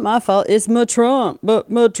not my fault. It's my Trump, but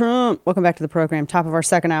my Trump. Welcome back to the program. Top of our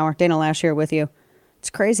second hour. Dana Lash here with you. It's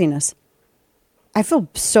craziness. I feel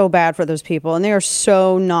so bad for those people, and they are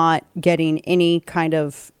so not getting any kind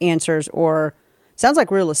of answers or sounds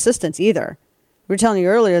like real assistance either. We were telling you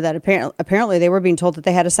earlier that apparently they were being told that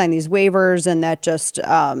they had to sign these waivers, and that just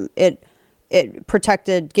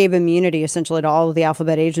it gave immunity essentially to all of the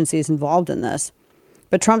alphabet agencies involved in this.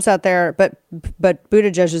 But Trump's out there, but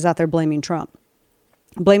Buttigieg is out there blaming Trump,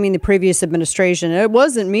 blaming the previous administration. It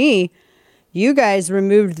wasn't me. You guys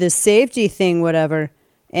removed the safety thing, whatever.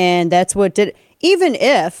 And that's what did it. Even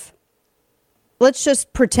if, let's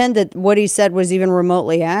just pretend that what he said was even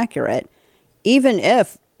remotely accurate. Even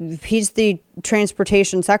if he's the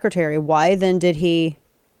transportation secretary, why then did he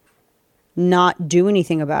not do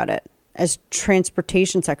anything about it as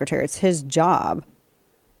transportation secretary? It's his job.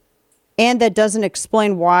 And that doesn't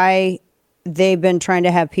explain why they've been trying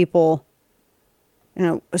to have people,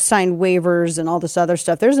 sign waivers and all this other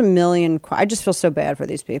stuff. There's a million. I just feel so bad for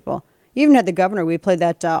these people. You even had the governor. We played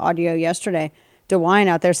that audio yesterday. DeWine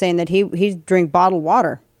out there saying that he drink bottled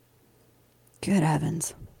water. Good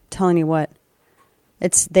heavens. I'm telling you what.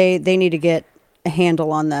 They need to get a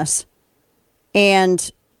handle on this.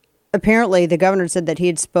 And apparently the governor said that he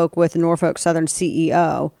had spoke with the Norfolk Southern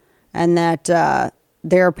CEO and that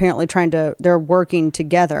they're apparently they're working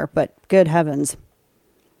together, but good heavens.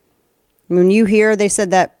 When you hear, they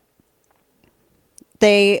said that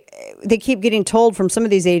they keep getting told from some of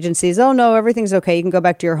these agencies, oh, no, everything's okay. You can go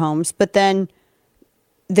back to your homes. But then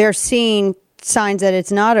they're seeing signs that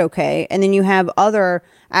it's not okay. And then you have other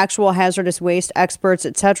actual hazardous waste experts,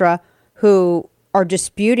 et cetera, who are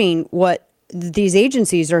disputing what these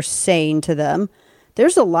agencies are saying to them.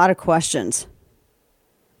 There's a lot of questions.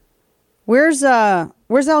 Where's Al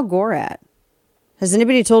Gore at? Has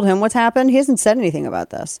anybody told him what's happened? He hasn't said anything about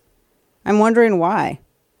this. I'm wondering why.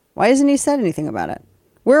 Why hasn't he said anything about it?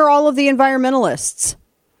 Where are all of the environmentalists?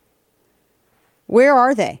 Where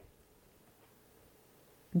are they?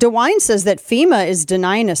 DeWine says that FEMA is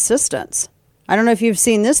denying assistance. I don't know if you've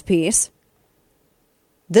seen this piece.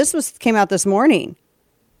 This came out this morning.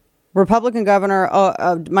 Republican Governor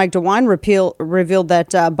Mike DeWine revealed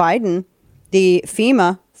that Biden, the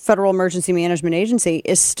FEMA, Federal Emergency Management Agency,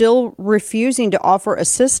 is still refusing to offer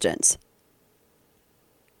assistance.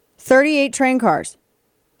 38 train cars.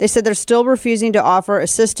 They said they're still refusing to offer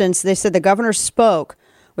assistance. They said the governor spoke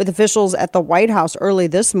with officials at the White House early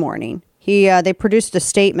this morning. They produced a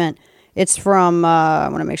statement. It's from I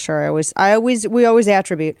want to make sure we always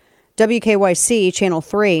attribute WKYC Channel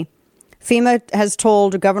 3. FEMA has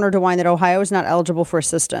told Governor DeWine that Ohio is not eligible for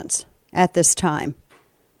assistance at this time.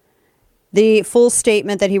 The full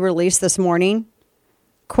statement that he released this morning,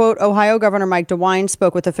 quote, Ohio Governor Mike DeWine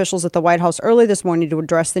spoke with officials at the White House early this morning to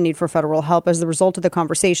address the need for federal help. As a result of the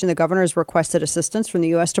conversation, the governor has requested assistance from the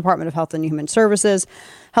U.S. Department of Health and Human Services,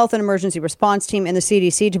 Health and Emergency Response Team, and the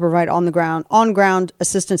CDC to provide on-ground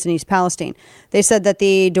assistance in East Palestine. They said that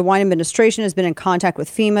the DeWine administration has been in contact with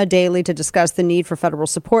FEMA daily to discuss the need for federal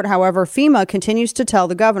support. However, FEMA continues to tell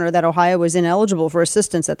the governor that Ohio is ineligible for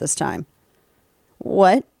assistance at this time.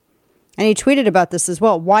 What? And he tweeted about this as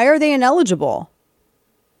well. Why are they ineligible?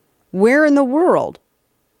 Where in the world?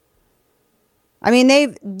 I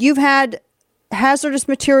mean, you've had hazardous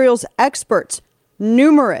materials experts,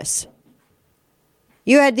 numerous.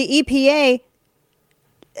 You had the EPA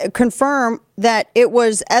confirm that it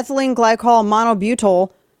was ethylene glycol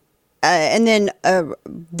monobutyl, and then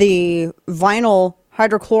the vinyl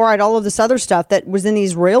hydrochloride, all of this other stuff that was in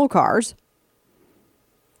these rail cars.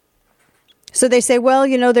 So they say, well,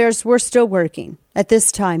 we're still working at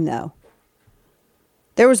this time, though.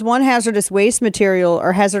 There was one hazardous waste material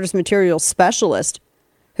or hazardous materials specialist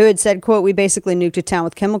who had said, quote, we basically nuked a town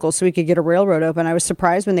with chemicals so we could get a railroad open. I was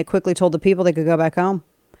surprised when they quickly told the people they could go back home.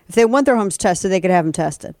 If they want their homes tested, they could have them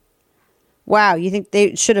tested. Wow, you think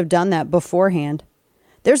they should have done that beforehand?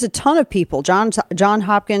 There's a ton of people. Johns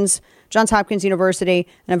Hopkins University,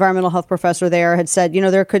 an environmental health professor there, had said,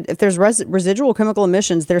 if there's residual chemical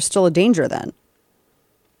emissions, there's still a danger then.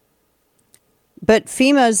 But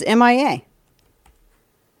FEMA's MIA.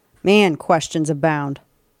 Man, questions abound.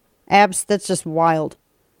 That's just wild.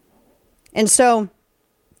 And so,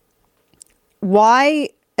 why?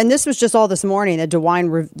 And this was just all this morning that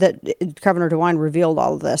Governor DeWine revealed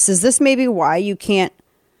all of this. Is this maybe why you can't?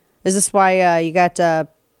 Is this why you got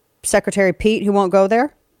Secretary Pete who won't go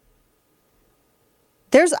there?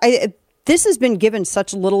 This has been given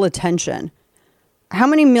such little attention. How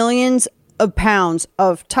many millions of pounds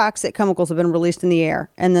of toxic chemicals have been released in the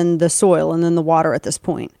air and then the soil and then the water at this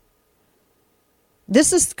point?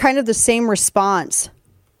 This is kind of the same response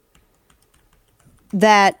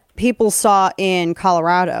that people saw in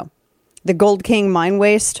Colorado. The Gold King mine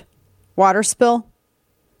waste water spill.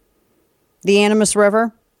 The Animas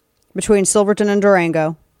River between Silverton and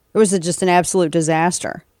Durango. It was just an absolute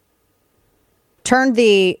disaster. Turned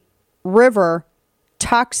the river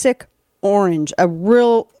toxic orange, a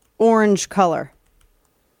real orange color.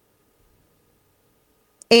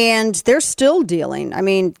 And they're still dealing. I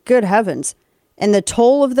mean, good heavens. And the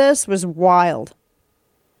toll of this was wild.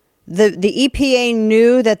 The EPA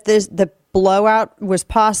knew that the blowout was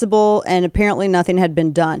possible, and apparently nothing had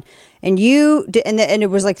been done. And it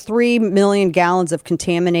was like 3 million gallons of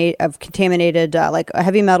contaminated like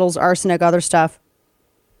heavy metals, arsenic, other stuff.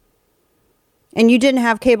 And you didn't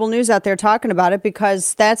have cable news out there talking about it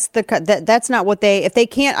because that's not what if they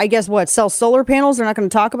can't, I guess sell solar panels, they're not going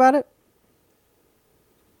to talk about it.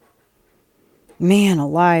 Man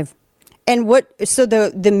alive. And so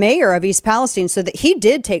the mayor of East Palestine said that he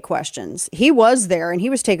did take questions. He was there and he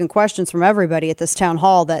was taking questions from everybody at this town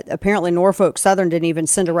hall that apparently Norfolk Southern didn't even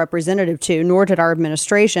send a representative to, nor did our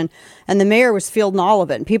administration. And the mayor was fielding all of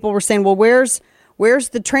it. And people were saying, well, where's Where's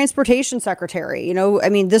the transportation secretary? You know, I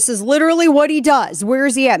mean, this is literally what he does. Where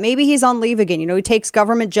is he at? Maybe he's on leave again. You know, he takes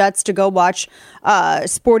government jets to go watch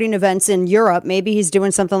sporting events in Europe. Maybe he's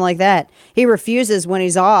doing something like that. He refuses when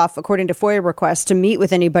he's off, according to FOIA requests, to meet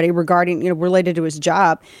with anybody regarding, you know, related to his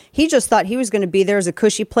job. He just thought he was going to be there as a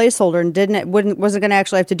cushy placeholder and wasn't going to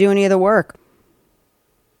actually have to do any of the work.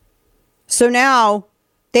 So now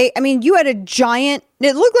you had a giant,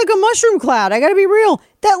 it looked like a mushroom cloud. I got to be real.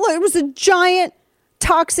 It was a giant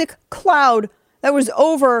toxic cloud that was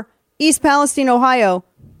over East Palestine, Ohio.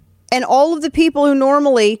 And all of the people who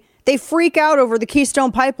normally, they freak out over the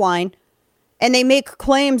Keystone Pipeline and they make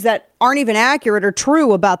claims that aren't even accurate or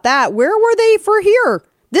true about that. Where were they for here?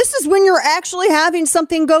 This is when you're actually having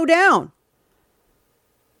something go down.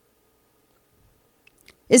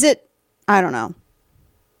 Is it? I don't know.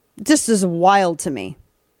 This is wild to me.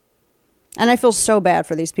 And I feel so bad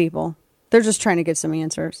for these people. They're just trying to get some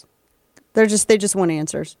answers. They just want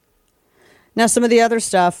answers. Now, some of the other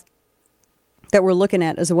stuff that we're looking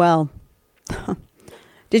at as well.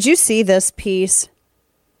 Did you see this piece?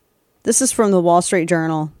 This is from the Wall Street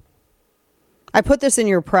Journal. I put this in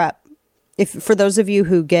your prep. For those of you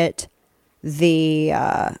who get the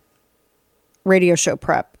radio show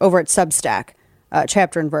prep over at Substack,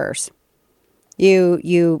 chapter and verse,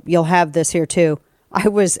 you'll have this here too. I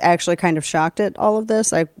was actually kind of shocked at all of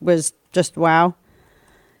this. I was just, wow.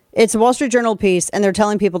 It's a Wall Street Journal piece, and they're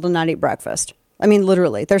telling people to not eat breakfast. I mean,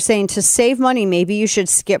 literally. They're saying to save money, maybe you should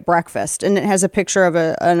skip breakfast. And it has a picture of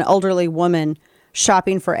an elderly woman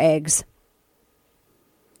shopping for eggs.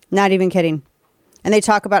 Not even kidding. And they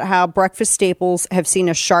talk about how breakfast staples have seen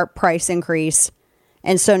a sharp price increase.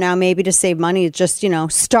 And so now maybe to save money, just,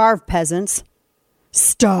 starve peasants.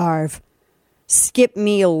 Starve. Skip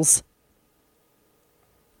meals.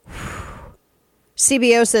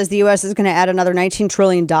 CBO says the U.S. is going to add another $19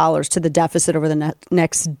 trillion to the deficit over the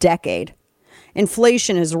next decade.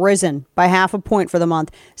 Inflation has risen by 0.5 point for the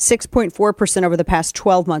month, 6.4% over the past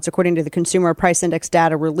 12 months, according to the Consumer Price Index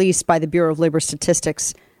data released by the Bureau of Labor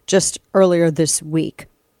Statistics just earlier this week.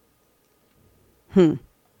 And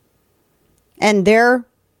their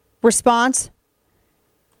response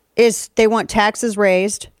is they want taxes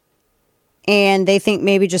raised, and they think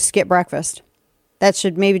maybe just skip breakfast. That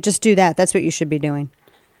should maybe just do that. That's what you should be doing.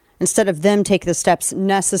 Instead of them take the steps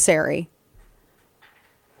necessary.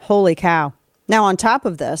 Holy cow. Now, on top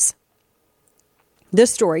of this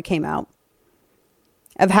story came out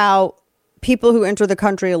of how people who enter the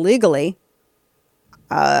country illegally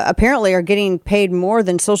apparently are getting paid more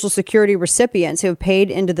than Social Security recipients who have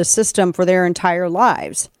paid into the system for their entire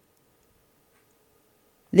lives.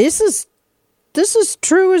 This is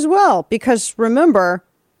true as well, because remember,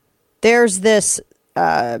 there's this,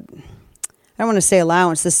 I don't want to say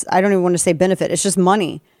allowance, I don't even want to say benefit, it's just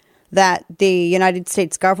money that the United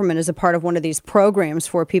States government is a part of one of these programs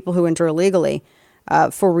for people who enter illegally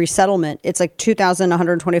for resettlement. It's like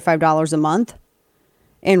 $2,125 a month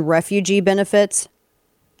in refugee benefits,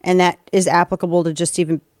 and that is applicable to just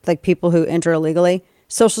even like people who enter illegally.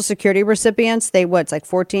 Social Security recipients, it's like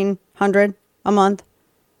 $1,400 a month.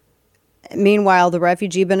 Meanwhile, the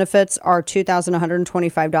refugee benefits are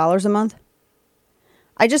 $2,125 a month.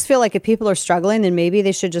 I just feel like if people are struggling, then maybe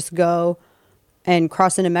they should just go and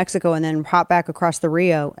cross into Mexico and then hop back across the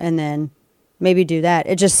Rio and then maybe do that.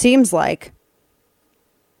 It just seems like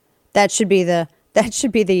that should be the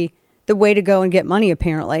way to go and get money,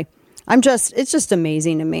 apparently. It's just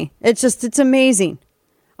amazing to me. It's amazing.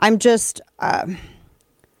 That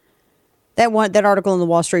article in the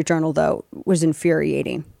Wall Street Journal, though, was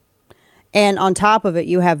infuriating. And on top of it,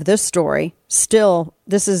 you have this story. Still,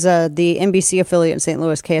 this is the NBC affiliate in St.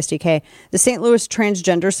 Louis, KSDK. The St. Louis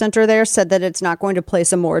Transgender Center there said that it's not going to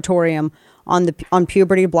place a moratorium on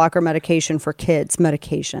puberty blocker medication for kids.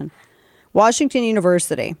 Washington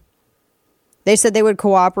University, they said they would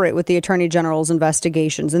cooperate with the Attorney General's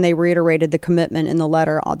investigations, and they reiterated the commitment in the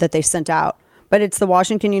letter that they sent out. But it's the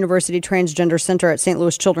Washington University Transgender Center at St.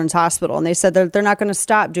 Louis Children's Hospital, and they said they're not going to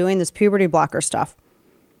stop doing this puberty blocker stuff.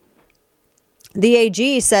 The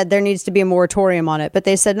AG said there needs to be a moratorium on it, but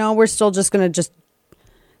they said, no, we're still just going to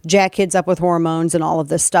jack kids up with hormones and all of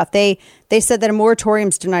this stuff. They said that a moratorium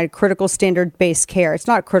is denied critical standard-based care. It's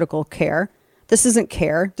not critical care. This isn't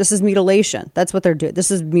care. This is mutilation. That's what they're doing. This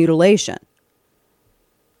is mutilation.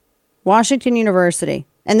 Washington University.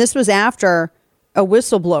 And this was after a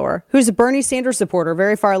whistleblower who's a Bernie Sanders supporter,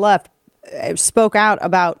 very far left, spoke out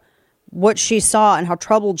about what she saw and how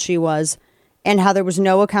troubled she was, and how there was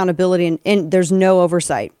no accountability and there's no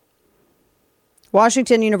oversight.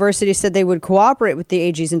 Washington University said they would cooperate with the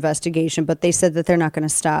AG's investigation, but they said that they're not going to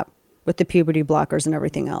stop with the puberty blockers and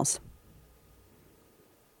everything else.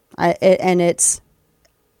 And it's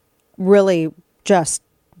really just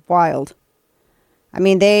wild. I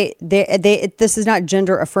mean, this is not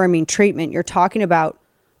gender affirming treatment. You're talking about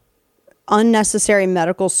unnecessary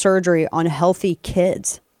medical surgery on healthy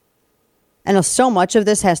kids. And so much of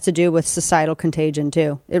this has to do with societal contagion,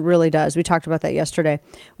 too. It really does. We talked about that yesterday.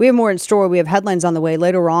 We have more in store. We have headlines on the way.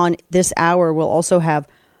 Later on this hour, we'll also have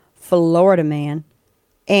Florida man.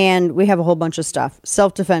 And we have a whole bunch of stuff.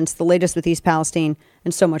 Self-defense, the latest with East Palestine,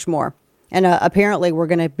 and so much more. And apparently, we're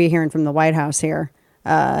going to be hearing from the White House here,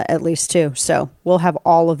 at least, too. So we'll have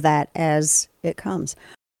all of that as it comes.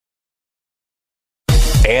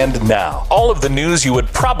 And now, all of the news you would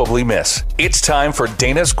probably miss. It's time for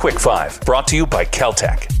Dana's Quick Five, brought to you by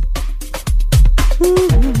Caltech.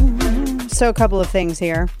 So a couple of things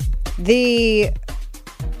here. The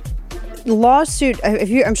lawsuit,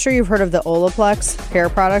 I'm sure you've heard of the Olaplex hair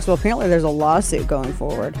products. Well, apparently there's a lawsuit going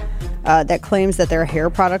forward that claims that their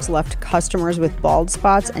hair products left customers with bald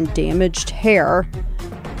spots and damaged hair.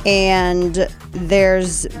 And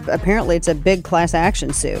apparently it's a big class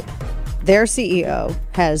action suit. Their CEO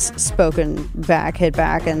has hit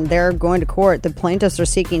back, and they're going to court. The plaintiffs are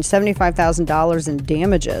seeking $75,000 in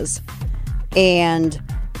damages, and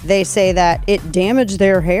they say that it damaged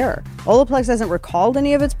their hair. Olaplex hasn't recalled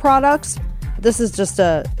any of its products. This is just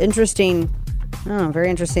a very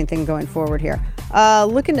interesting thing going forward here.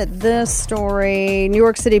 Looking at this story, New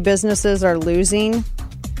York City businesses are losing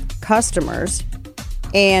customers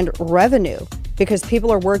and revenue because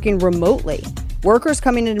people are working remotely. Workers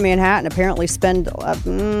coming into Manhattan apparently spend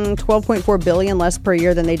 $12.4 billion less per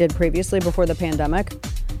year than they did previously before the pandemic.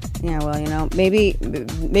 Yeah, well,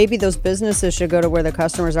 maybe those businesses should go to where the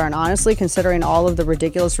customers are. And honestly, considering all of the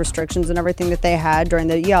ridiculous restrictions and everything that they had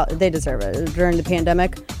they deserve it. During the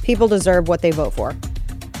pandemic, people deserve what they vote for.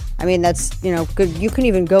 I mean, that's, good. You couldn't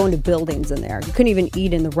even go into buildings in there. You couldn't even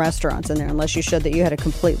eat in the restaurants in there unless you showed that you had a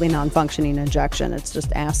completely non-functioning injection. It's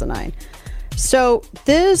just asinine. So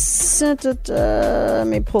this, let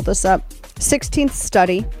me pull this up. 16th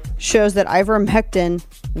study shows that ivermectin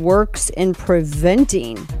works in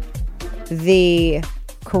preventing the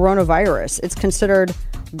coronavirus. It's considered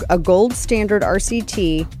a gold standard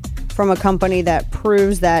RCT from a company that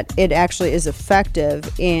proves that it actually is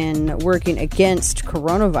effective in working against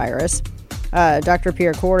coronavirus. Dr.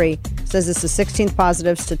 Pierre Corey says it's the 16th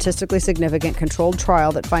positive, statistically significant controlled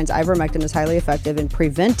trial that finds ivermectin is highly effective in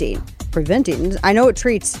preventing. I know it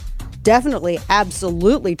definitely,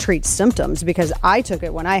 absolutely treats symptoms because I took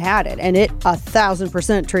it when I had it, and it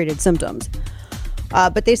 1,000% treated symptoms.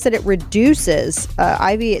 But they said it reduces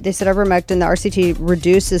they said ivermectin, the RCT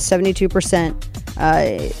reduces 72%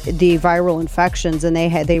 the viral infections, and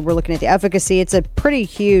they were looking at the efficacy. It's a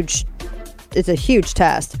huge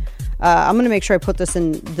test. I'm going to make sure I put this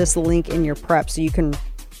link in your prep so you can.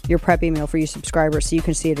 Your prep email for you subscribers so you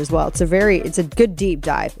can see it as well. It's a good deep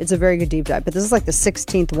dive. It's a very good deep dive, but this is like the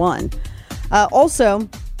 16th one. Also,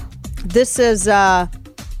 this is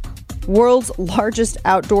world's largest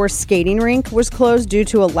outdoor skating rink was closed due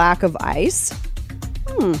to a lack of ice.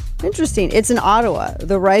 Interesting. It's in Ottawa,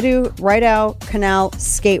 the Rideau Canal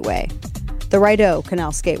Skateway. The Rideau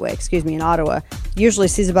Canal Skateway, in Ottawa, usually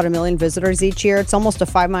sees about 1 million visitors each year. It's almost a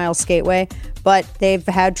 5-mile skateway, but they've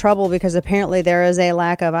had trouble because apparently there is a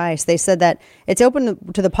lack of ice. They said that it's open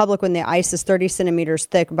to the public when the ice is 30 centimeters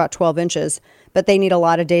thick, about 12 inches, but they need a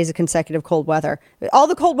lot of days of consecutive cold weather. All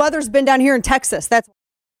the cold weather's been down here in Texas. That's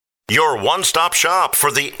your one-stop shop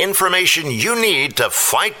for the information you need to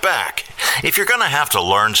fight back. If you're going to have to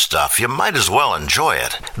learn stuff, you might as well enjoy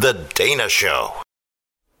it. The Dana Show.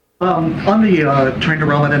 On the train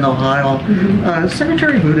derailment in Ohio,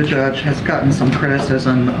 Secretary Buttigieg has gotten some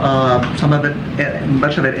criticism,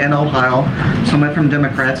 much of it in Ohio, some of it from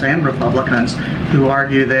Democrats and Republicans, who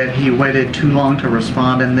argue that he waited too long to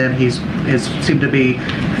respond, and then he's seemed to be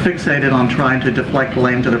fixated on trying to deflect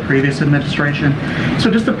blame to the previous administration.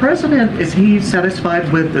 So does the president, is he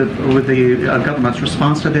satisfied with the government's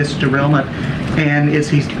response to this derailment, and does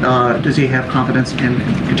he have confidence in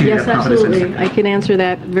continue to have confidence? Yes, absolutely. I can answer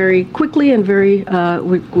that very quickly and very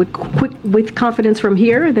with confidence from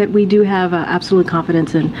here that we do have absolute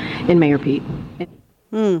confidence in Mayor Pete.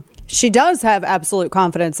 She does have absolute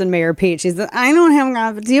confidence in Mayor Pete. She says, I don't have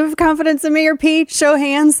confidence. Do you have confidence in Mayor Pete? Show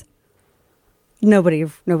hands. Nobody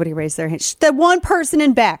raised their hand. The one person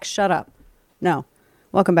in back. Shut up. No.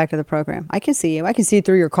 Welcome back to the program. I can see you. I can see you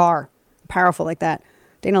through your car. Powerful like that.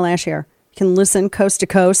 Dana Lash here. You can listen coast to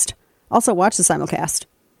coast. Also watch the simulcast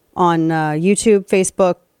on YouTube,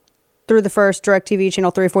 Facebook, Through the First, DirecTV,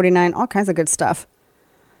 Channel 349, all kinds of good stuff.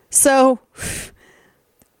 So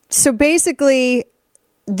basically,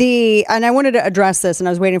 And I wanted to address this, and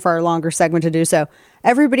I was waiting for our longer segment to do so.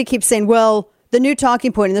 Everybody keeps saying, well, the new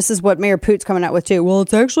talking point, and this is what Mayor Poot's coming out with too. Well,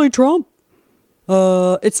 it's actually Trump.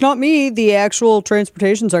 It's not me, the actual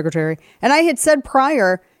transportation secretary. And I had said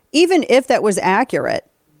prior, even if that was accurate,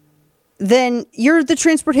 then you're the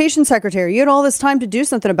transportation secretary. You had all this time to do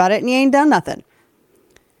something about it, and you ain't done nothing.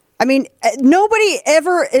 I mean, nobody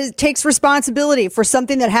ever takes responsibility for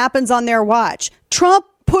something that happens on their watch. Trump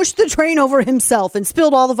pushed the train over himself and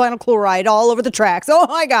spilled all the vinyl chloride all over the tracks. Oh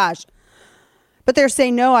my gosh. But they're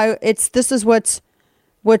saying, no, this is what's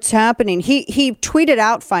happening. He tweeted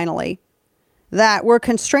out finally that we're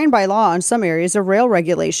constrained by law in some areas of rail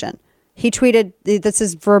regulation. He tweeted, this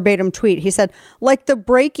is verbatim tweet. He said, like the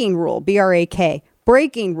braking rule, BRAK,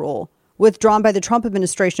 braking rule withdrawn by the Trump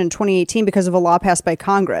administration in 2018 because of a law passed by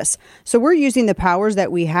Congress. So we're using the powers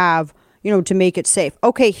that we have, to make it safe.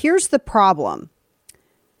 Okay, here's the problem.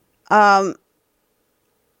 Because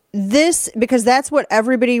that's what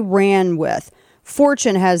everybody ran with.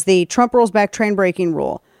 Fortune has the Trump rolls back train braking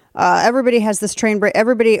rule. Everybody has this train break.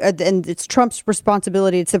 Everybody, and it's Trump's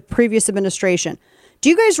responsibility. It's the previous administration. Do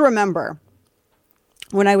you guys remember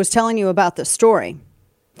when I was telling you about this story,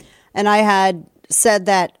 and I had said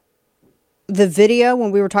that the video,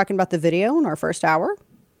 when we were talking about the video in our first hour,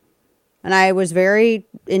 and I was very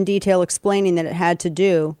in detail explaining that it had to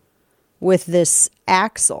do with this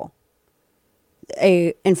axle.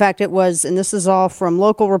 In fact, it was, and this is all from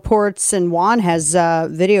local reports, and Juan has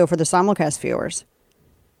video for the simulcast viewers.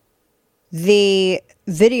 The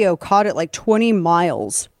video caught it like 20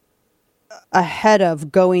 miles ahead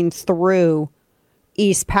of going through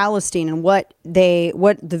East Palestine. And what the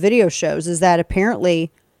video shows is that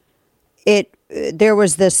apparently there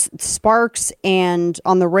was this sparks and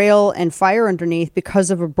on the rail and fire underneath because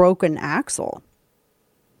of a broken axle.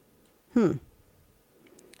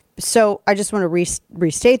 So I just want to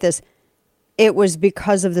restate this. It was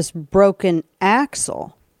because of this broken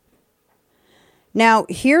axle. Now,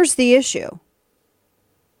 here's the issue.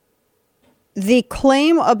 The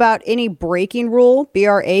claim about any braking rule,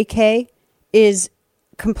 BRAK, is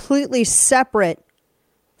completely separate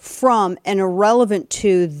from and irrelevant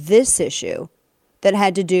to this issue that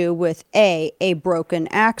had to do with A, broken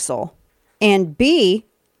axle, and B,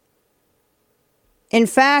 in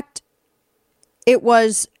fact,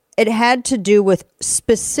 it had to do with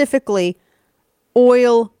specifically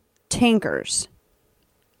oil tankers.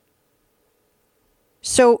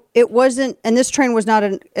 So it wasn't, and this train was not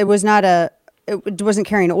it wasn't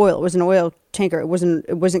carrying oil. It was an oil tanker. It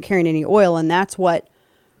wasn't carrying any oil. And that's what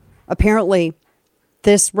apparently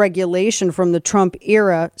this regulation from the Trump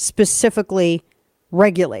era specifically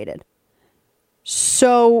regulated.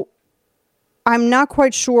 So I'm not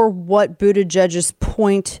quite sure what Buttigieg's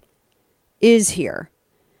point is here.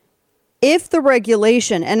 If the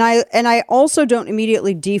regulation, and I also don't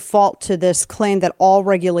immediately default to this claim that all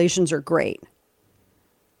regulations are great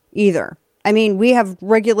either. I mean, we have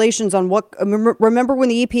regulations on what, remember when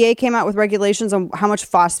the EPA came out with regulations on how much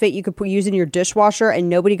phosphate you could use in your dishwasher and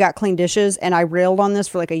nobody got clean dishes, and I railed on this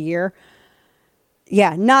for like a year?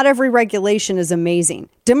 Yeah, not every regulation is amazing.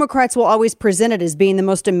 Democrats will always present it as being the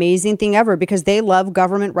most amazing thing ever because they love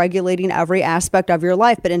government regulating every aspect of your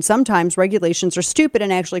life. But sometimes regulations are stupid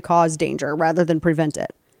and actually cause danger rather than prevent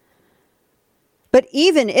it. But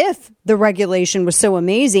even if the regulation was so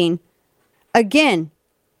amazing, again,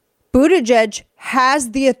 Buttigieg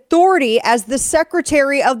has the authority as the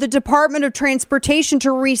Secretary of the Department of Transportation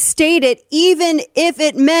to restate it, even if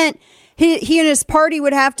it meant he and his party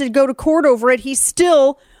would have to go to court over it. He's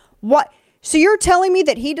still what? So you're telling me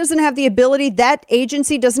that he doesn't have the ability, that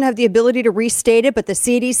agency doesn't have the ability to restate it, but the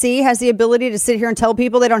CDC has the ability to sit here and tell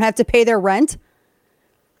people they don't have to pay their rent?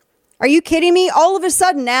 Are you kidding me? All of a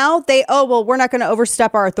sudden now we're not going to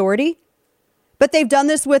overstep our authority. But they've done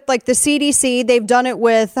this with like the CDC. They've done it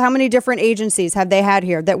with how many different agencies have they had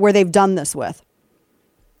here where they've done this with?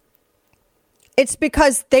 It's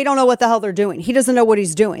because they don't know what the hell they're doing. He doesn't know what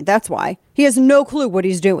he's doing. That's why. He has no clue what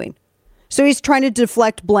he's doing. So he's trying to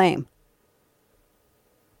deflect blame.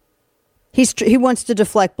 He wants to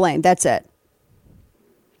deflect blame. That's it.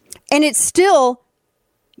 And it's still,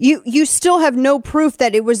 you still have no proof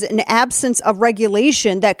that it was an absence of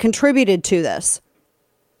regulation that contributed to this.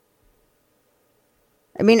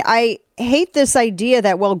 I mean, I hate this idea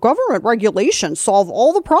that, well, government regulations solve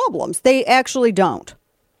all the problems. They actually don't.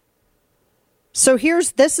 So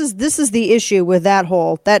this is the issue with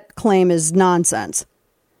that claim is nonsense.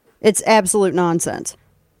 It's absolute nonsense.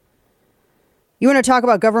 You want to talk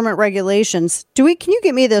about government regulations? Can you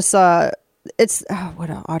get me this? What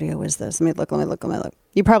audio is this? Let me look.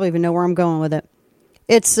 You probably even know where I'm going with it.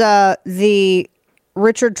 It's the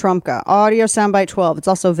Richard Trumka, audio soundbite 12. It's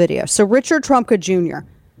also video. So Richard Trumka Jr.,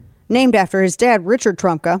 named after his dad, Richard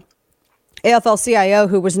Trumka, AFL-CIO,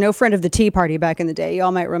 who was no friend of the Tea Party back in the day.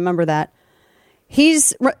 Y'all might remember that.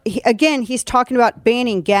 He's talking about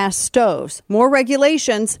banning gas stoves, more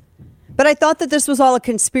regulations. But I thought that this was all a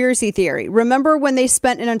conspiracy theory. Remember when they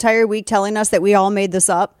spent an entire week telling us that we all made this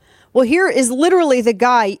up? Well, here is literally the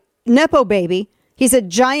guy, Nepo Baby. He's a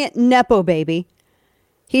giant Nepo Baby.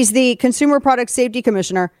 He's the Consumer Product Safety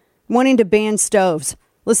Commissioner wanting to ban stoves.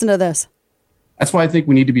 Listen to this. That's why I think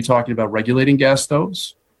we need to be talking about regulating gas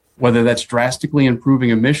stoves, whether that's drastically improving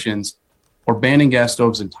emissions or banning gas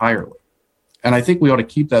stoves entirely. And I think we ought to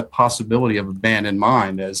keep that possibility of a ban in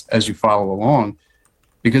mind as you follow along,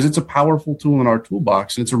 because it's a powerful tool in our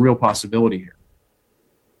toolbox and it's a real possibility here.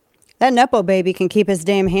 That Nepo Baby can keep his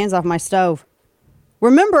damn hands off my stove.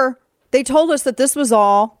 Remember, they told us that this was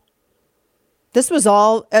all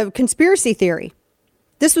a conspiracy theory.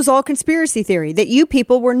 This was all conspiracy theory, that you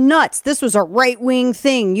people were nuts. This was a right-wing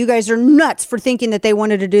thing. You guys are nuts for thinking that they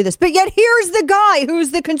wanted to do this. But yet here's the guy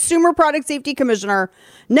who's the Consumer Product Safety Commissioner,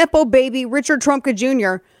 Nepo Baby, Richard Trumka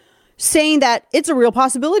Jr., saying that it's a real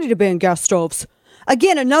possibility to ban gas stoves.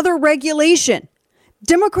 Again, another regulation.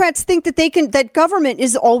 Democrats think that that government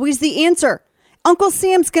is always the answer. Uncle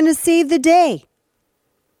Sam's going to save the day.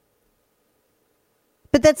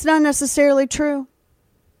 But that's not necessarily true.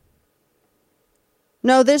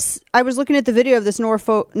 No, I was looking at the video of this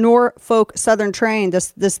Norfolk Southern train,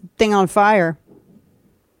 this thing on fire.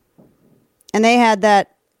 And they had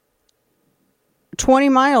that 20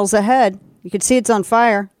 miles ahead. You could see it's on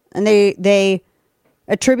fire. And they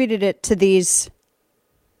attributed it to this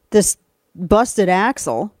busted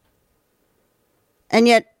axle. And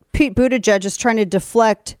yet Pete Buttigieg is trying to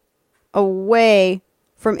deflect away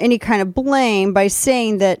from any kind of blame by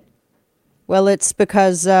saying that, well, it's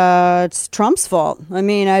because it's Trump's fault. I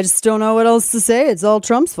mean, I just don't know what else to say. It's all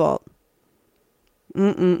Trump's fault.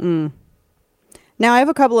 Now, I have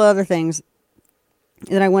a couple of other things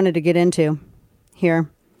that I wanted to get into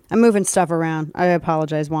here. I'm moving stuff around. I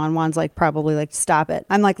apologize, Juan. Juan's probably stop it.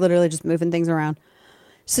 I'm literally just moving things around.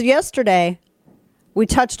 So yesterday, we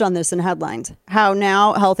touched on this in headlines, how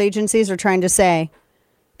now health agencies are trying to say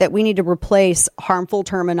that we need to replace harmful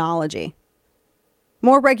terminology.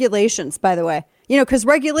 More regulations, by the way. Because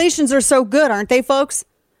regulations are so good, aren't they, folks?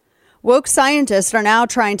 Woke scientists are now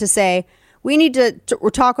trying to say we need to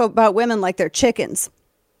talk about women like they're chickens.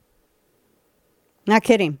 Not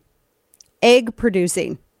kidding. Egg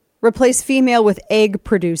producing. Replace female with egg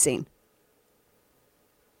producing.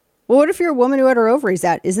 Well, what if you're a woman who had her ovaries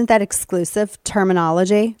out? Isn't that exclusive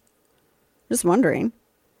terminology? Just wondering.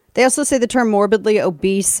 They also say the term morbidly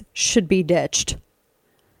obese should be ditched.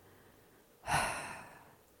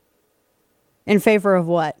 In favor of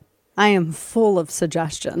what? I am full of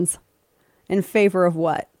suggestions. In favor of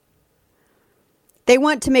what? They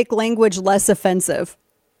want to make language less offensive.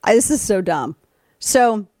 This is so dumb.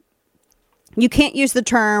 So you can't use the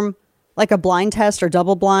term like a blind test or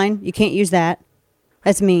double blind. You can't use that.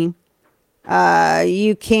 That's mean.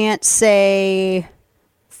 You can't say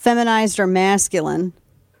feminized or masculine,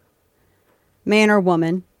 man or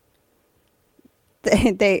woman.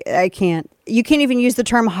 I can't. You can't even use the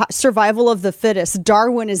term survival of the fittest.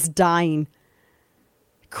 Darwin is dying.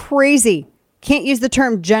 Crazy. Can't use the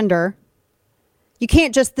term gender. You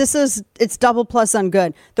can't just, it's double plus on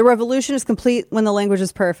good. The revolution is complete when the language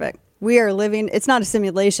is perfect. We are living, it's not a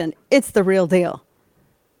simulation. It's the real deal.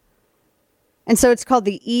 And so it's called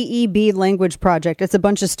the EEB Language Project. It's a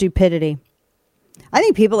bunch of stupidity. I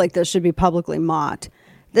think people like this should be publicly mocked.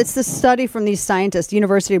 That's the study from these scientists,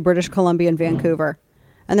 University of British Columbia in Vancouver.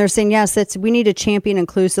 And they're saying, yes, we need to champion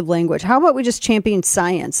inclusive language. How about we just champion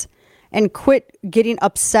science and quit getting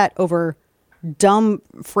upset over dumb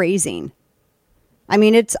phrasing? I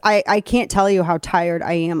mean, I can't tell you how tired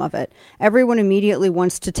I am of it. Everyone immediately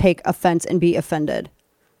wants to take offense and be offended.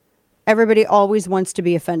 Everybody always wants to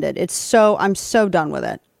be offended. I'm so done with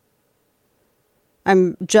it.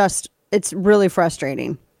 It's really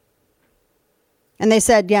frustrating. And they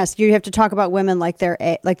said, yes, you have to talk about women like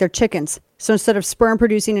they're chickens. So instead of sperm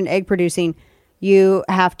producing and egg producing, you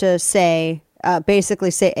have to say,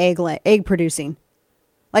 basically say egg producing,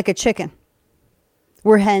 like a chicken.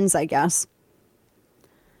 We're hens, I guess.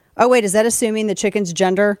 Oh, wait, is that assuming the chicken's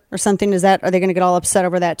gender or something? Are they going to get all upset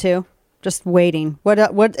over that too? Just waiting. What?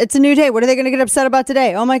 It's a new day. What are they going to get upset about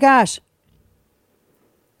today? Oh my gosh.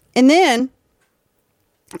 And then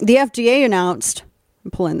the FDA announced,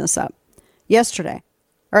 I'm pulling this up, yesterday,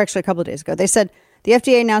 or actually a couple of days ago, they said The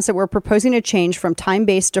FDA announced that we're proposing a change from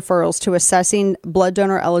time-based deferrals to assessing blood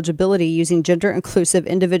donor eligibility using gender-inclusive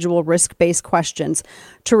individual risk-based questions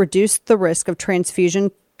to reduce the risk of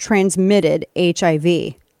transfusion-transmitted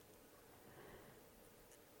HIV.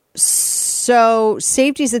 So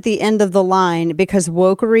safety's at the end of the line because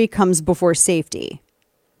wokery comes before safety.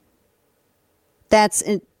 That's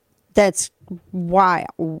why.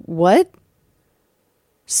 What?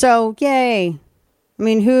 So, yay. I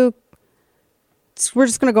mean, we're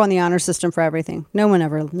just going to go on the honor system for everything. No one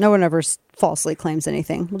ever falsely claims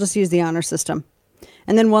anything. We'll just use the honor system.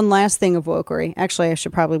 And then one last thing of wokery. Actually, I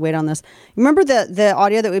should probably wait on this. Remember the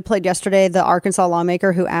audio that we played yesterday, the Arkansas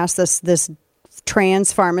lawmaker who asked this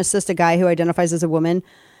trans pharmacist, a guy who identifies as a woman,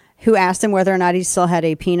 who asked him whether or not he still had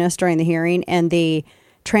a penis during the hearing, and the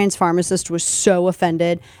trans pharmacist was so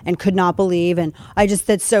offended and could not believe, and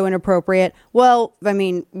that's so inappropriate. Well, I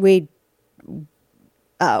mean, we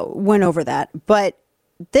went over that, but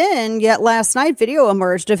then yet last night video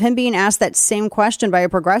emerged of him being asked that same question by a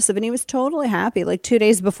progressive, and he was totally happy, like 2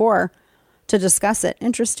 days before, to discuss it.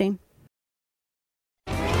 Interesting.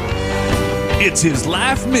 It's his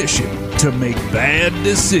life mission to make bad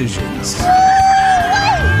decisions.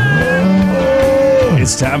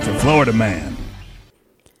 It's time for Florida Man.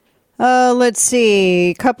 Let's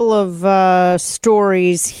see. A couple of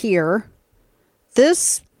stories here.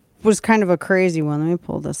 This was kind of a crazy one. Let me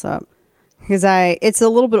pull this up. Because it's a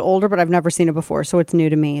little bit older, but I've never seen it before, so it's new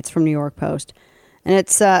to me. It's from New York Post. And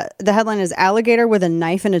it's the headline is "Alligator with a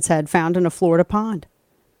Knife in its Head Found in a Florida Pond."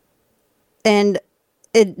 And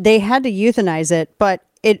they had to euthanize it, but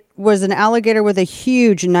it was an alligator with a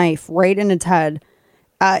huge knife right in its head.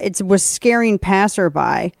 It was scaring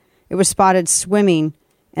passerby. It was spotted swimming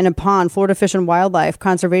in a pond. Florida Fish and Wildlife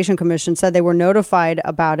Conservation Commission said they were notified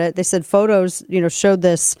about it. They said photos, showed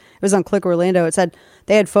this. It was on Click Orlando. It said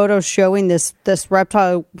they had photos showing this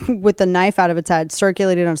reptile with the knife out of its head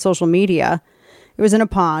circulated on social media. It was in a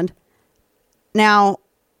pond. Now,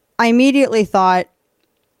 I immediately thought,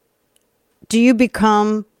 do you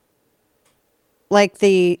become like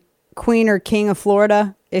the queen or king of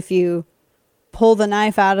Florida if you pull the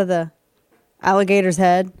knife out of the alligator's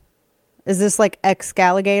head? Is this like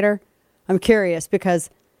Excalligator? I'm curious because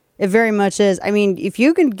it very much is. I mean, if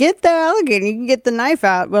you can get the alligator, you can get the knife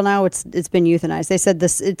out. Well, now it's been euthanized. They said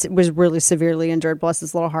it was really severely injured. Bless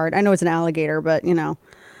its little heart. I know it's an alligator, but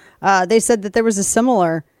they said that there was a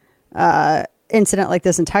similar incident like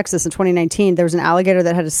this in Texas in 2019. There was an alligator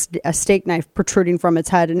that had a steak knife protruding from its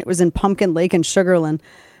head, and it was in Pumpkin Lake in Sugar Land,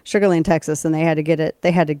 Texas, and they had to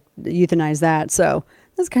euthanize that. So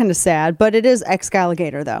that's kind of sad, but it is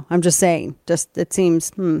Excalligator, though. I'm just saying. Just it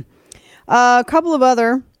seems. A couple of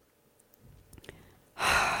other.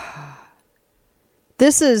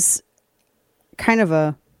 This is kind of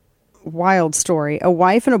a wild story. A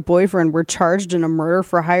wife and a boyfriend were charged in a murder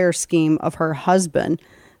for hire scheme of her husband.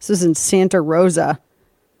 This is in Santa Rosa.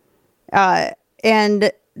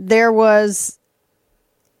 And there was,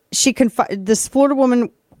 this Florida woman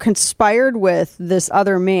conspired with this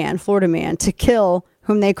other man, Florida man, to kill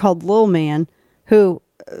whom they called Lil Man, who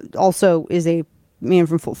also is a man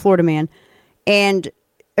from Florida Man. And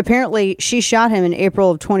apparently she shot him in April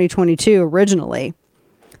of 2022 originally.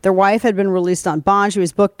 Their wife had been released on bond. She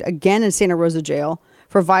was booked again in Santa Rosa jail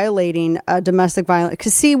for violating domestic violence.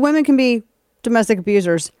 Because, see, women can be domestic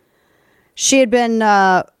abusers. She had been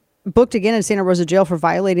booked again in Santa Rosa jail for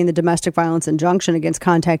violating the domestic violence injunction against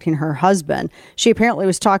contacting her husband. She apparently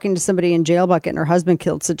was talking to somebody in jail about getting her husband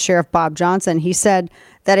killed, said Sheriff Bob Johnson. He said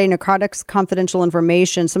that a narcotics confidential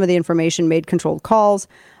information, some of the information made controlled calls.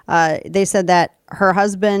 They said that her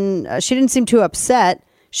husband, she didn't seem too upset.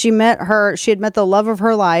 She had met the love of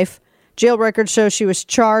her life. Jail records show she was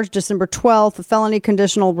charged December 12th, a felony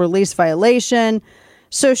conditional release violation.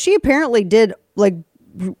 So she apparently did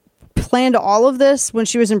planned all of this when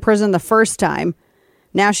she was in prison the first time.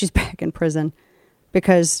 Now she's back in prison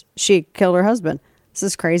because she killed her husband. This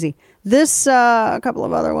is crazy. This, a couple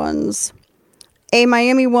of other ones. A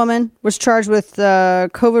Miami woman was charged with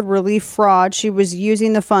COVID relief fraud. She was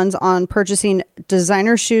using the funds on purchasing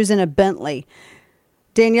designer shoes and a Bentley.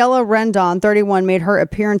 Daniela Rendon, 31, made her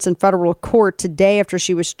appearance in federal court today after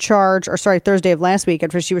she was charged, Thursday of last week,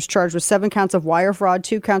 after she was charged with 7 counts of wire fraud,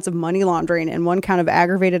 2 counts of money laundering, and 1 count of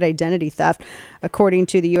aggravated identity theft, according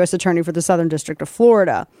to the U.S. Attorney for the Southern District of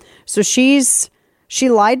Florida. So she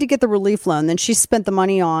lied to get the relief loan. Then she spent the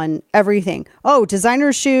money on everything. Oh,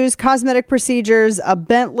 designer shoes, cosmetic procedures, a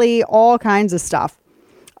Bentley, all kinds of stuff.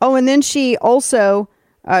 Oh, and then she also...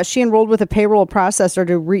 she enrolled with a payroll processor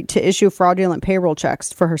to issue fraudulent payroll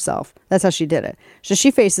checks for herself. That's how she did it. So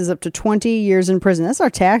she faces up to 20 years in prison. That's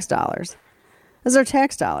our tax dollars. Those are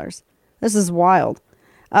tax dollars. This is wild.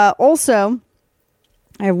 Also,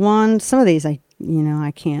 I have some of these I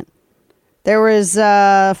can't. There was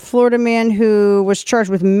a Florida man who was charged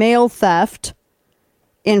with mail theft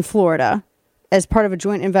in Florida as part of a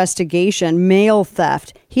joint investigation. Mail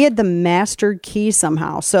theft. He had the master key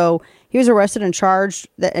somehow. So he was arrested and charged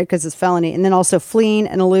because it's felony, and then also fleeing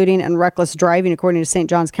and eluding and reckless driving, according to St.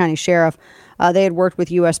 Johns County Sheriff. They had worked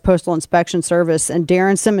with U.S. Postal Inspection Service. And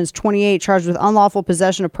Darren Simmons, 28, charged with unlawful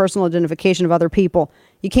possession of personal identification of other people.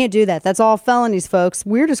 You can't do that. That's all felonies, folks.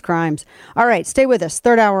 Weirdest crimes. All right, stay with us.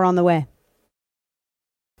 Third hour on the way.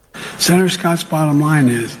 Senator Scott's bottom line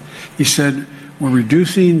is, he said, we're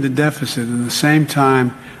reducing the deficit at the same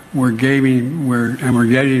time we're getting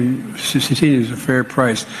seniors a fair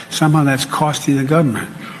price. Somehow that's costing the government.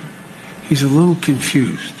 He's a little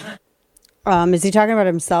confused. Is he talking about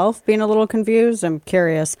himself being a little confused? I'm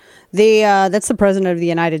curious. That's the president of the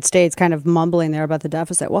United States kind of mumbling there about the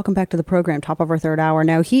deficit. Welcome back to the program, top of our third hour.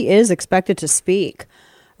 Now, he is expected to speak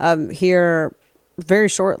here very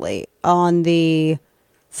shortly on the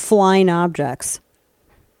flying objects.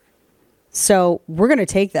 So we're going to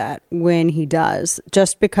take that when he does,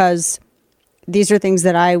 just because these are things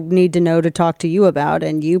that I need to know to talk to you about,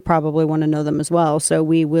 and you probably want to know them as well. So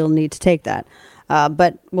we will need to take that.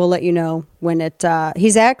 But we'll let you know when it,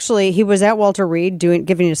 he was at Walter Reed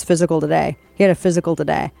giving his physical today. He had a physical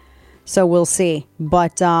today. So we'll see.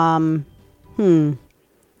 But, nobody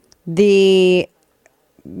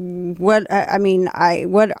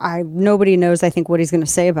knows, I think, what he's going to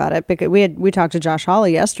say about it, because we talked to Josh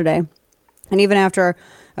Hawley yesterday, and even after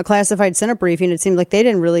a classified Senate briefing, it seemed like they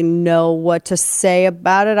didn't really know what to say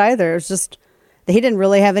about it either. It's just, he didn't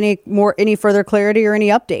really have any further clarity or any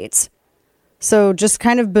updates. So just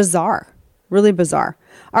kind of bizarre, really bizarre.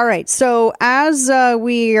 All right. So as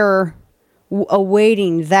we are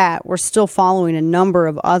awaiting that, we're still following a number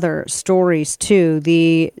of other stories too.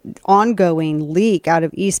 The ongoing leak out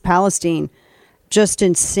of East Palestine, just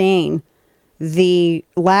insane. The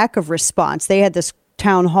lack of response. They had this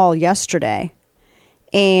town hall yesterday,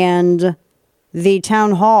 and the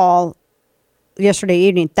town hall yesterday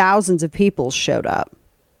evening, thousands of people showed up.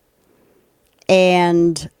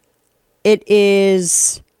 And it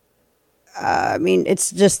is, I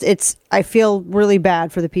feel really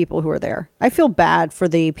bad for the people who are there. I feel bad for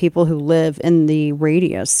the people who live in the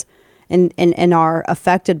radius and are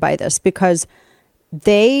affected by this, because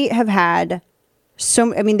they have had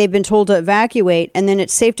they've been told to evacuate, and then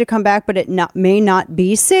it's safe to come back, but it may not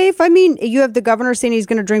be safe. You have the governor saying he's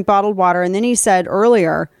going to drink bottled water. And then he said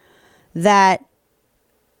earlier that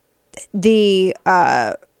he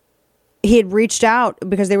had reached out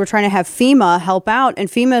because they were trying to have FEMA help out, and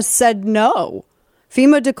FEMA said no.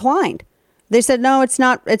 FEMA declined. They said no, it's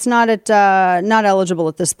not eligible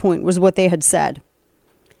at this point, was what they had said.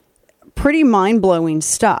 Pretty mind-blowing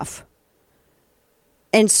stuff.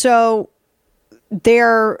 And so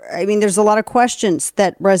there's a lot of questions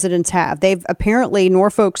that residents have. Apparently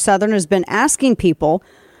Norfolk Southern has been asking people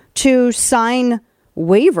to sign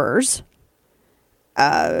waivers.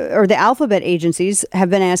 Or the alphabet agencies have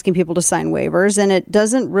been asking people to sign waivers, and it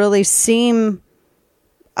doesn't really seem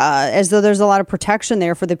as though there's a lot of protection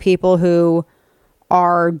there for the people who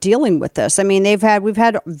are dealing with this. We've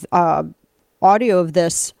had audio of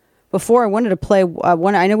this before. I wanted to play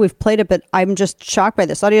one. I know we've played it, but I'm just shocked by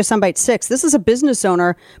this. Audio soundbite 6. This is a business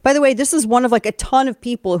owner. By the way, this is one of a ton of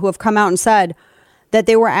people who have come out and said that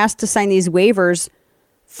they were asked to sign these waivers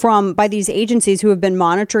by these agencies who have been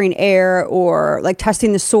monitoring air or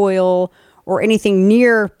testing the soil or anything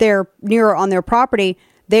near on their property.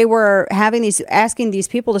 They were asking these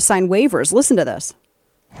people to sign waivers. Listen to this.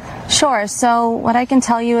 Sure. So what I can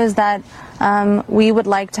tell you is that we would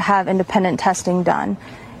like to have independent testing done.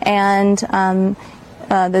 And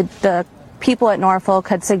the people at Norfolk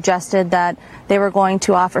had suggested that they were going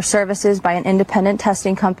to offer services by an independent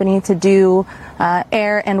testing company to do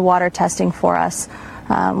air and water testing for us.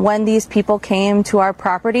 When these people came to our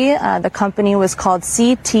property, the company was called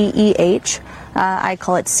CTEH. I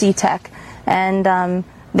call it CTEC. And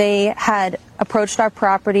they had approached our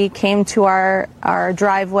property, came to our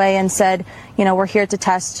driveway and said, we're here to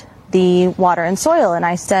test the water and soil. And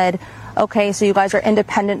I said, okay, so you guys are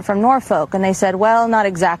independent from Norfolk. And they said, well, not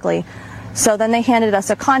exactly. So then they handed us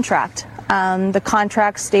a contract. The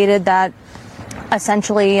contract stated that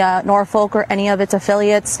essentially Norfolk or any of its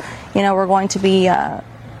affiliates, were going to be,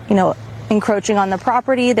 encroaching on the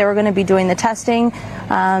property. They were going to be doing the testing,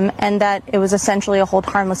 and that it was essentially a hold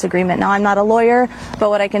harmless agreement. Now, I'm not a lawyer, but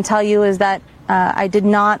what I can tell you is that I did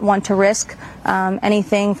not want to risk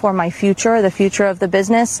anything for my future, the future of the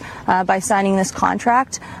business, by signing this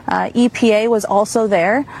contract. EPA was also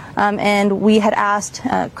there, and we had asked,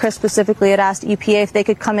 Chris specifically had asked EPA if they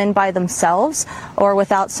could come in by themselves or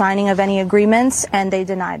without signing of any agreements, and they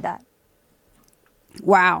denied that.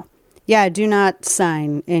 Wow. Yeah, do not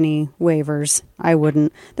sign any waivers. I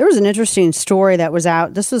wouldn't. There was an interesting story that was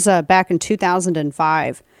out. This was back in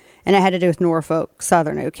 2005, and it had to do with Norfolk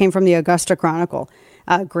Southern. It came from the Augusta Chronicle,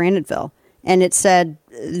 Graniteville. And it said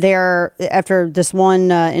there, after this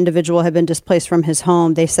one individual had been displaced from his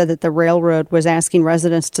home, they said that the railroad was asking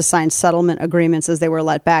residents to sign settlement agreements as they were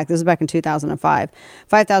let back. This was back in 2005.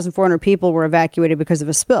 5,400 people were evacuated because of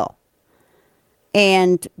a spill.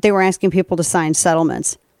 And they were asking people to sign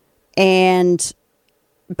settlements. And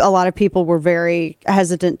a lot of people were very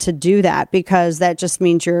hesitant to do that because that just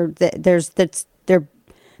means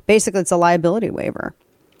basically it's a liability waiver.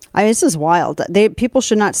 I mean, this is wild. People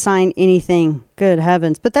should not sign anything. Good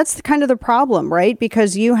heavens. But that's kind of the problem, right?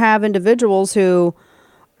 Because you have individuals who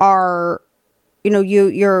are,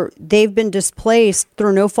 they've been displaced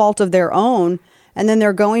through no fault of their own. And then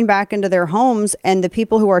they're going back into their homes, and the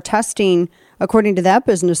people who are testing, according to that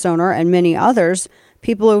business owner and many others,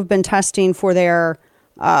 people who have been testing for their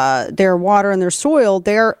water and their soil,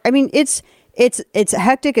 it's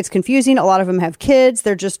hectic. It's confusing. A lot of them have kids.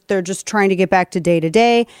 They're just trying to get back to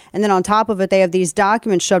day. And then on top of it, they have these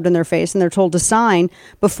documents shoved in their face and they're told to sign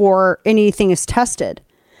before anything is tested.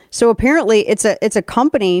 So apparently it's a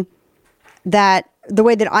company that, the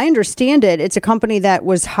way that I understand it, it's a company that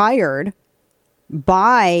was hired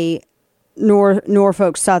by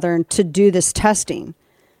Norfolk Southern to do this testing.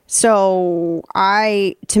 So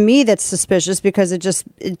to me, that's suspicious because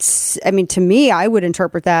to me, I would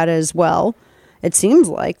interpret that as, well, it seems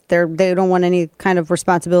like they don't want any kind of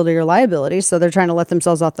responsibility or liability. So they're trying to let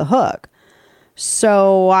themselves off the hook.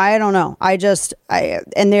 So I don't know.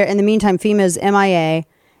 And in the meantime, FEMA is MIA,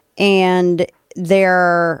 and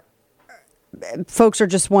their folks are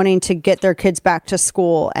just wanting to get their kids back to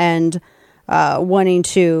school and wanting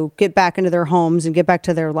to get back into their homes and get back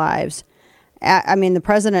to their lives. I mean, the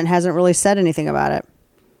president hasn't really said anything about it.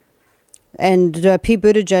 And Pete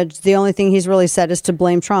Buttigieg, the only thing he's really said is to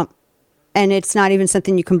blame Trump. And it's not even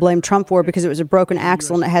something you can blame Trump for because it was a broken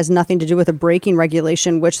axle and it has nothing to do with a braking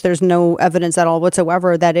regulation, which there's no evidence at all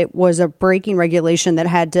whatsoever that it was a braking regulation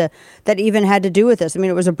that even had to do with this. I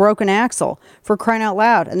mean, it was a broken axle, for crying out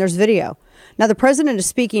loud. And there's video. Now, the president is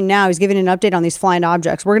speaking now. He's giving an update on these flying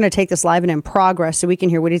objects. We're going to take this live and in progress so we can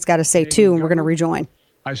hear what he's got to say, too, and we're going to rejoin.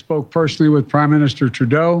 I spoke personally with Prime Minister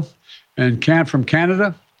Trudeau and from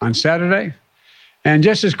Canada on Saturday. And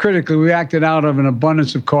just as critically, we acted out of an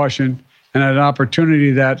abundance of caution and an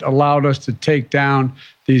opportunity that allowed us to take down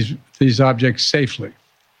these objects safely.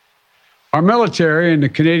 Our military and the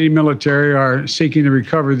Canadian military are seeking to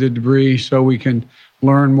recover the debris so we can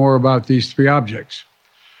learn more about these three objects.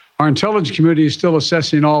 Our intelligence community is still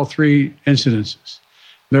assessing all three incidences.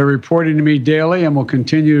 They're reporting to me daily and will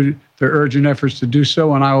continue their urgent efforts to do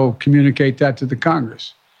so, and I will communicate that to the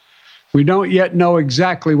Congress. We don't yet know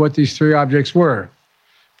exactly what these three objects were,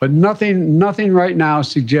 but nothing right now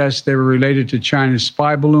suggests they were related to China's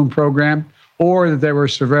spy balloon program or that they were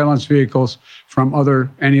surveillance vehicles from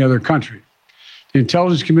any other country. The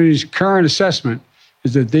intelligence community's current assessment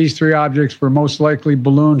is that these three objects were most likely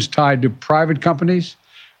balloons tied to private companies,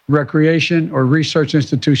 recreation or research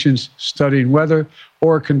institutions studying weather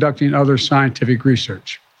or conducting other scientific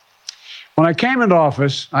research. When I came into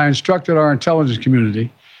office, I instructed our intelligence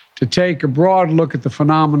community to take a broad look at the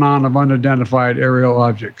phenomenon of unidentified aerial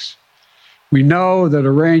objects. We know that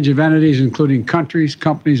a range of entities, including countries,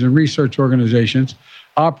 companies, and research organizations,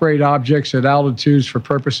 operate objects at altitudes for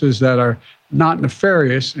purposes that are not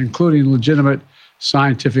nefarious, including legitimate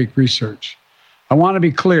scientific research. I want to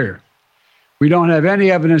be clear. We don't have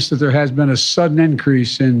any evidence that there has been a sudden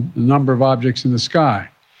increase in the number of objects in the sky.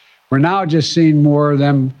 We're now just seeing more of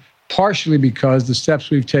them, partially because the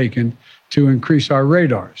steps we've taken to increase our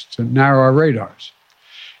radars, to narrow our radars.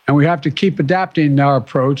 And we have to keep adapting our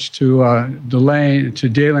approach to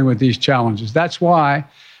dealing with these challenges. That's why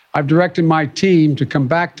I've directed my team to come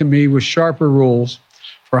back to me with sharper rules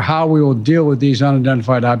for how we will deal with these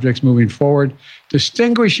unidentified objects moving forward,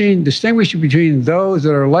 distinguishing between those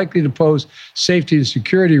that are likely to pose safety and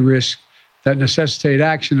security risks that necessitate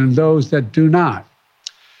action and those that do not.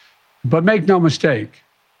 But make no mistake,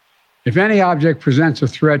 if any object presents a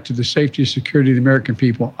threat to the safety and security of the American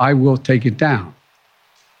people, I will take it down.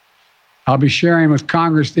 I'll be sharing with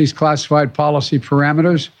Congress these classified policy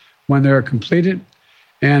parameters when they're completed,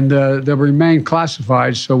 And they'll remain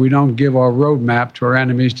classified so we don't give our roadmap to our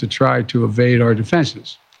enemies to try to evade our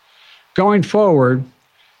defenses. Going forward,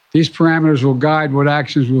 these parameters will guide what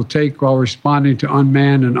actions we'll take while responding to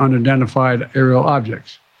unmanned and unidentified aerial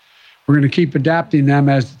objects. We're going to keep adapting them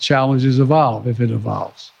as the challenges evolve, if it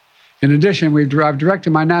evolves. In addition, I've directed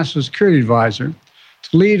my national security advisor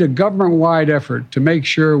to lead a government-wide effort to make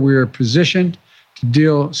sure we are positioned to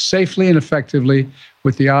deal safely and effectively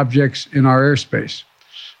with the objects in our airspace.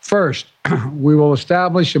 First, we will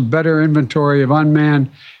establish a better inventory of unmanned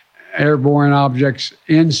airborne objects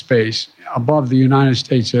in space above the United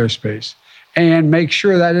States airspace and make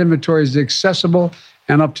sure that inventory is accessible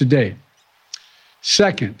and up to date.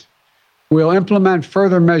 Second, we'll implement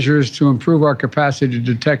further measures to improve our capacity to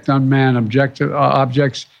detect unmanned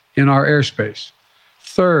objects in our airspace.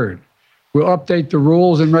 Third, we'll update the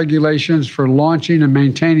rules and regulations for launching and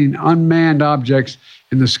maintaining unmanned objects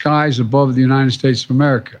in the skies above the United States of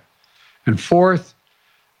America. And fourth,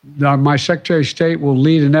 my Secretary of State will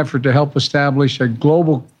lead an effort to help establish a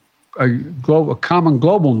common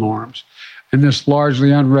global norms in this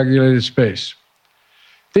largely unregulated space.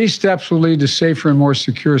 These steps will lead to safer and more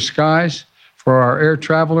secure skies for our air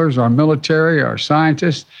travelers, our military, our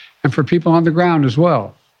scientists, and for people on the ground as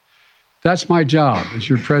well. That's my job as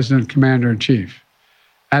your President, Commander-in-Chief.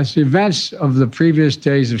 As the events of the previous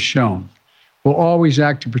days have shown, we'll always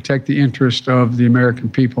act to protect the interest of the American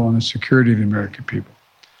people and the security of the American people.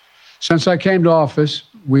 Since I came to office,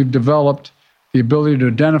 we've developed the ability to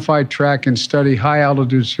identify, track, and study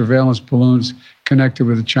high-altitude surveillance balloons connected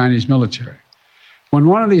with the Chinese military. When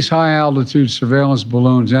one of these high-altitude surveillance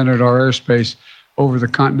balloons entered our airspace over the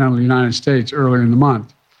continental United States earlier in the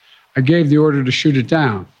month, I gave the order to shoot it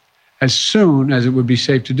down as soon as it would be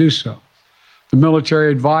safe to do so. The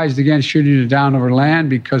military advised against shooting it down over land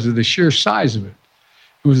because of the sheer size of it.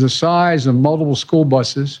 It was the size of multiple school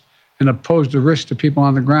buses and posed a risk to people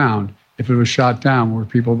on the ground if it was shot down where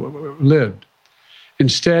people lived.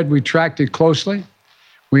 Instead, we tracked it closely,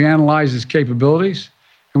 we analyzed its capabilities,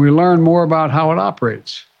 and we learned more about how it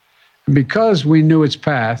operates. And because we knew its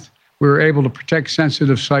path, we were able to protect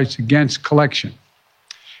sensitive sites against collection.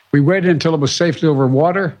 We waited until it was safely over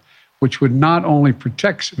water, which would not only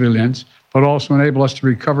protect civilians, but also enable us to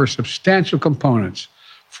recover substantial components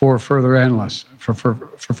for further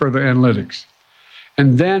analytics.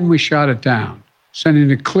 And then we shot it down, sending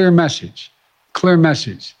a clear message.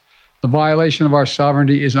 The violation of our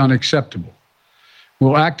sovereignty is unacceptable.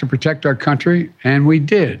 We'll act to protect our country, and we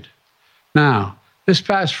did. Now, this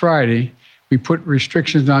past Friday, we put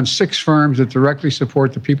restrictions on 6 firms that directly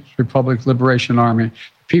support the People's Republic Liberation Army,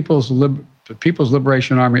 the People's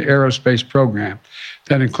Liberation Army Aerospace Program.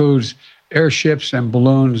 That includes airships and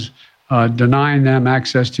balloons, denying them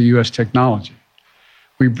access to U.S. technology.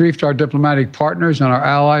 We briefed our diplomatic partners and our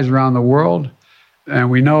allies around the world, and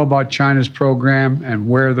we know about China's program and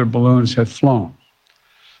where their balloons have flown.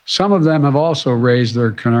 Some of them have also raised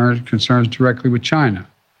their concerns directly with China.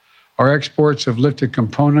 Our exports have lifted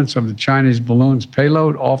components of the Chinese balloon's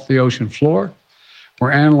payload off the ocean floor.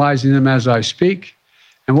 We're analyzing them as I speak,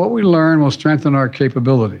 and what we learn will strengthen our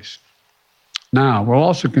capabilities. Now, we'll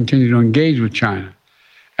also continue to engage with China,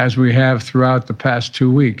 as we have throughout the past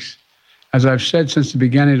 2 weeks. As I've said since the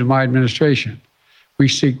beginning of my administration, we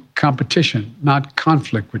seek competition, not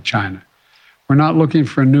conflict with China. We're not looking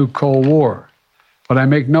for a new Cold War, but I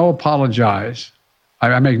make no apologies,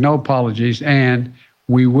 and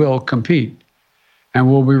we will compete. And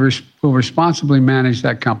we'll responsibly manage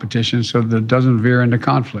that competition so that it doesn't veer into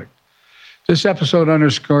conflict. This episode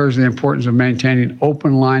underscores the importance of maintaining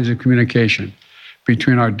open lines of communication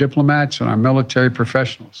between our diplomats and our military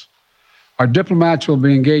professionals. Our diplomats will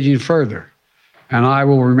be engaging further, and I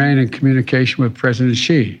will remain in communication with President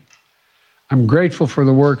Xi. I'm grateful for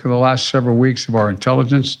the work of the last several weeks of our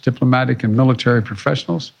intelligence, diplomatic, and military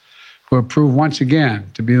professionals who have proved once again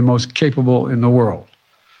to be the most capable in the world.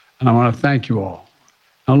 And I want to thank you all.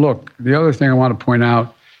 Now, look, the other thing I want to point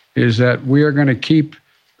out is that we are going to keep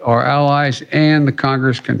our allies and the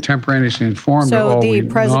Congress contemporaneously informed of all we know. So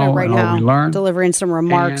the president right now delivering some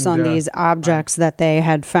remarks on these objects that they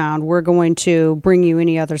had found. We're going to bring you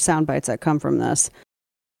any other sound bites that come from this.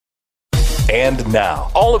 And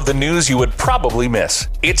now, all of the news you would probably miss.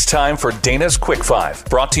 It's time for Dana's Quick 5,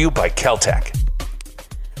 brought to you by Caltech.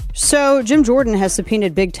 So Jim Jordan has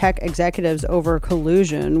subpoenaed big tech executives over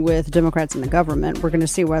collusion with Democrats in the government. We're going to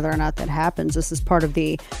see whether or not that happens. This is part of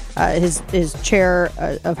the his chair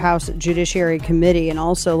of House Judiciary Committee, and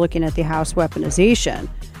also looking at the House weaponization.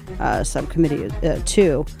 subcommittee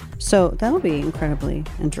too. So that'll be incredibly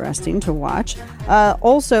interesting to watch.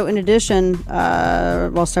 Also, in addition,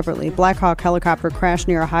 separately, Black Hawk helicopter crashed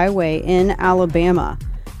near a highway in Alabama,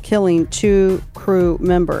 killing 2 crew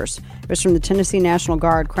members. It was from the Tennessee National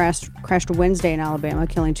Guard, crashed Wednesday in Alabama,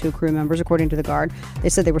 killing 2 crew members, according to the Guard. They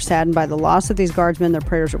said they were saddened by the loss of these guardsmen. Their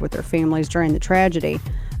prayers are with their families during the tragedy.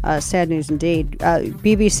 Sad news indeed.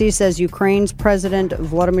 BBC says Ukraine's President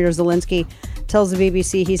Volodymyr Zelensky tells the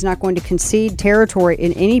BBC he's not going to concede territory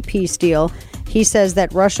in any peace deal. He says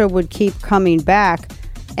that Russia would keep coming back,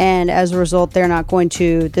 and as a result, they're not going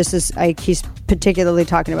to. He's particularly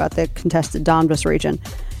talking about the contested Donbas region.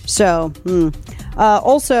 So,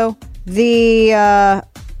 also, the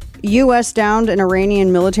U.S. downed an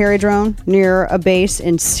Iranian military drone near a base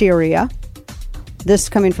in Syria. This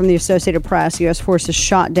coming from the Associated Press. U.S. forces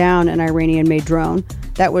shot down an Iranian-made drone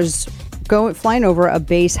that was flying over a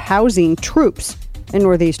base housing troops in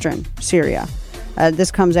northeastern Syria.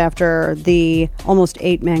 This comes after the almost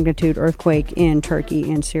 8 magnitude earthquake in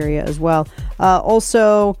Turkey and Syria as well.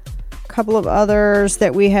 Also, a couple of others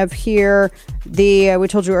that we have here. We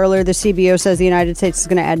told you earlier, the CBO says the United States is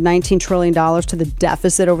going to add $19 trillion to the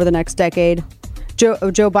deficit over the next decade. Joe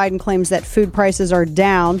Biden claims that food prices are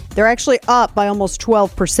down. They're actually up by almost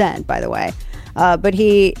 12%, by the way. But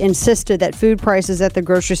he insisted that food prices at the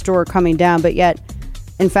grocery store are coming down. But yet,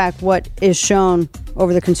 in fact, what is shown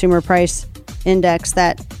over the consumer price index,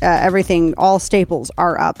 that everything, all staples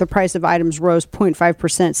are up. The price of items rose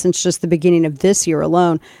 0.5% since just the beginning of this year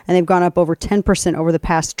alone. And they've gone up over 10% over the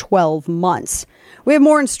past 12 months. We have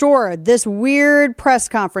more in store. This weird press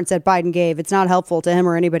conference that Biden gave, it's not helpful to him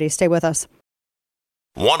or anybody. Stay with us.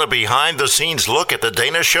 Want a behind-the-scenes look at The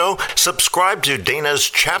Dana Show? Subscribe to Dana's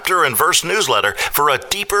Chapter and Verse newsletter for a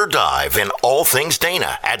deeper dive in all things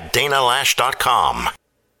Dana at danalash.com.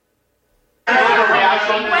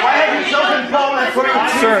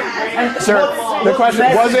 Sir, the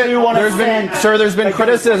question was it? There's been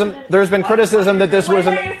criticism. There's been criticism that this was.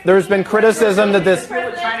 There's been criticism that this.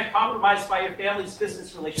 Trying to compromise by your family's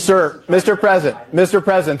business relations. Sir, Mr.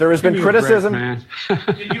 President, there has been criticism. Did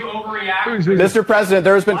you overreact? Mr. President,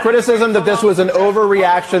 there has been criticism that this was an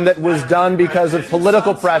overreaction that was done because of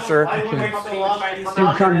political pressure. You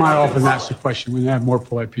come to my office and ask the question when you have more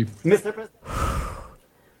polite people.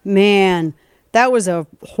 Man, that was a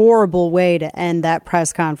horrible way to end that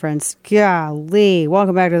press conference. Golly.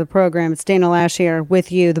 Welcome back to the program. It's Dana Lash here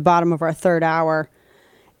with you, the bottom of our third hour.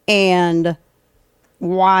 And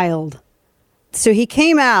wild. So he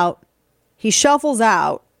came out, he shuffles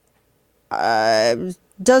out,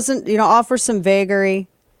 doesn't, offers some vagary,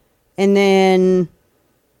 and then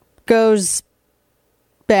goes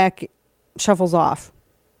back, shuffles off.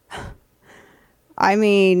 I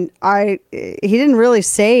mean, he didn't really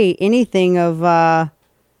say anything of, what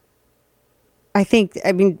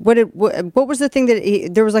was the thing that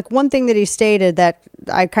there was like one thing that he stated that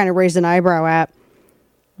I kind of raised an eyebrow at.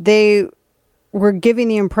 They were giving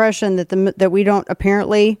the impression that we don't,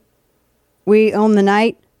 apparently, we own the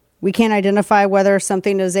night. We can't identify whether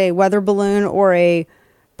something is a weather balloon or a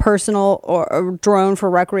personal or a drone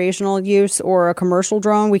for recreational use or a commercial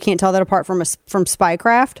drone. We can't tell that apart from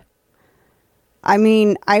spycraft. I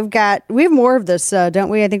mean, we have more of this, don't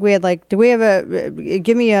we? I think we had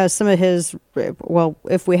give me some of his,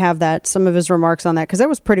 if we have that, some of his remarks on that, because that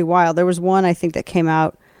was pretty wild. There was one, I think, that came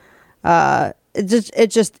out.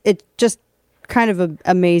 It just kind of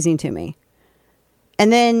amazing to me.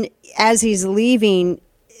 And then as he's leaving,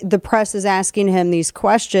 the press is asking him these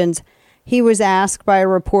questions. He was asked by a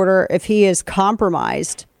reporter if he is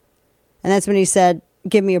compromised. And that's when he said,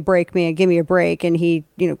 give me a break, man, give me a break. And he,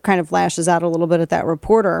 kind of lashes out a little bit at that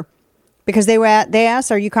reporter because they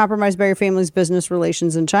asked, are you compromised by your family's business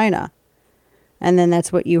relations in China? And then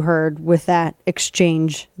that's what you heard with that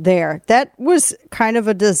exchange there. That was kind of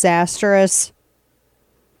a disastrous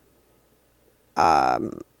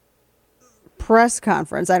press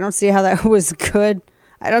conference. I don't see how that was good.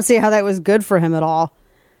 I don't see how that was good for him at all.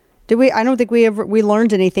 I don't think we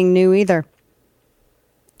learned anything new either.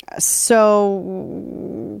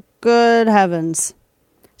 So, good heavens.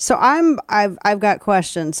 So I've got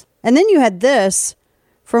questions. And then you had this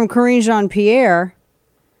from Karine Jean-Pierre,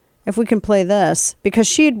 if we can play this, because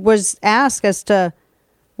she was asked as to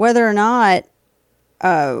whether or not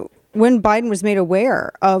when Biden was made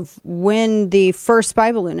aware of when the first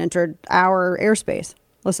spy balloon entered our airspace.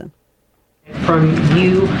 Listen. From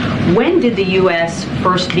you, when did the U.S.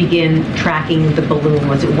 first begin tracking the balloon?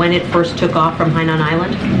 Was it when it first took off from Hainan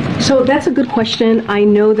Island? So that's a good question. I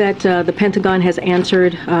know that the Pentagon has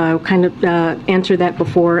answered that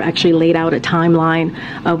before, actually laid out a timeline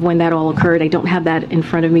of when that all occurred. I don't have that in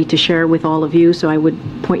front of me to share with all of you, so I would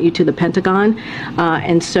point you to the Pentagon.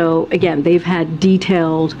 And so, again, they've had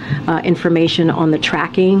detailed information on the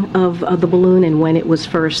tracking of the balloon and when it was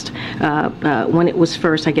first,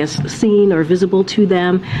 I guess, seen or visible to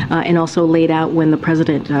them, and also laid out when the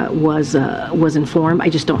president was informed. I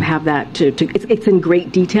just don't have that it's in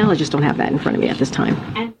great detail. I just don't have that in front of me at this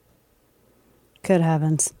time. Good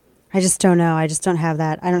heavens. I just don't know. I just don't have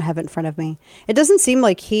that. I don't have it in front of me. It doesn't seem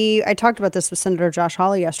like I talked about this with Senator Josh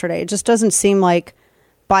Hawley yesterday. It just doesn't seem like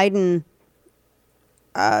Biden,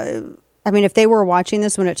 if they were watching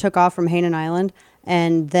this when it took off from Hainan Island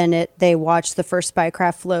and then they watched the first spy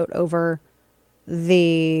craft float over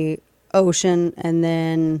the ocean, and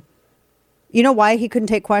then, you know why he couldn't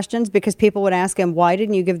take questions? Because people would ask him, why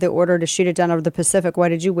didn't you give the order to shoot it down over the Pacific? Why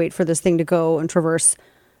did you wait for this thing to go and traverse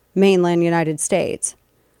mainland United States?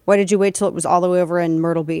 Why did you wait till it was all the way over in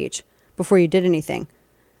Myrtle Beach before you did anything?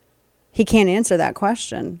 He can't answer that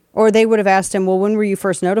question. Or they would have asked him, well, when were you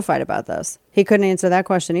first notified about this? He couldn't answer that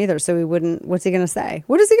question either, so he wouldn't. What's he going to say?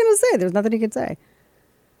 What is he going to say? There's nothing he could say.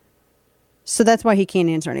 So that's why he can't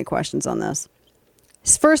answer any questions on this.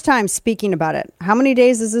 His first time speaking about it. How many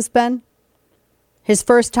days has this been? His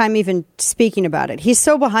first time even speaking about it. He's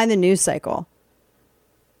so behind the news cycle.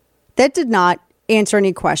 That did not answer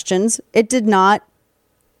any questions. It did not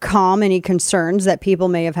calm any concerns that people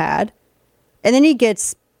may have had. And then he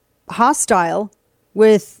gets hostile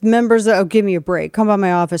with members of, give me a break. Come by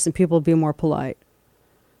my office and people will be more polite.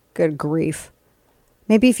 Good grief.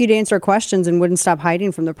 Maybe if you'd answer questions and wouldn't stop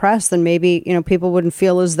hiding from the press, then maybe, people wouldn't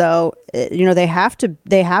feel as though, they have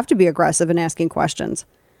to be aggressive in asking questions,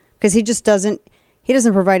 because he doesn't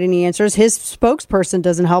provide any answers. His spokesperson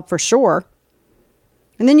doesn't help for sure.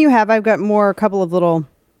 And then I've got a couple of little,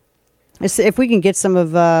 if we can get some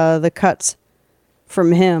of the cuts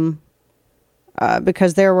from him,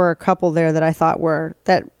 because there were a couple there that I thought were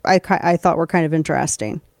kind of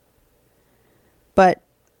interesting. But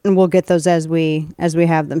and we'll get those as we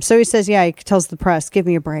have them. So he says, he tells the press, give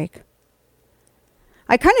me a break.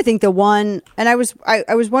 I kind of think the one, and I was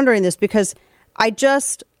wondering this because I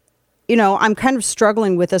just, I'm kind of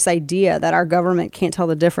struggling with this idea that our government can't tell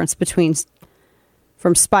the difference between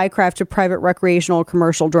from spy craft to private recreational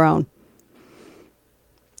commercial drone.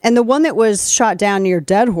 And the one that was shot down near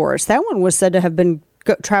Dead Horse, that one was said to have been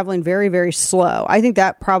traveling very, very slow. I think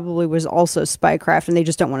that probably was also spy craft, and they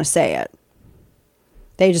just don't want to say it.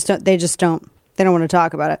 They don't want to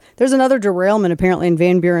talk about it. There's another derailment apparently in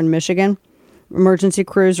Van Buren, Michigan. Emergency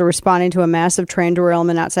crews are responding to a massive train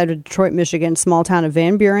derailment outside of Detroit, Michigan, small town of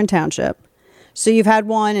Van Buren Township. So you've had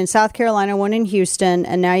one in South Carolina, one in Houston,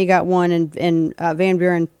 and now you got one in Van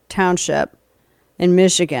Buren Township in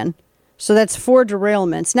Michigan. So that's 4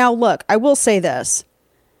 derailments. Now, look, I will say this.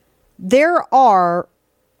 There are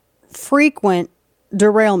frequent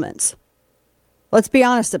derailments. Let's be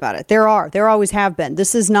honest about it. There always have been.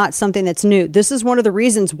 This is not something that's new. This is one of the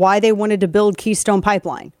reasons why they wanted to build Keystone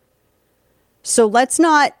Pipeline. So let's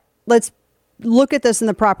look at this in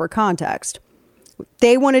the proper context.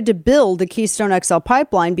 They wanted to build the Keystone XL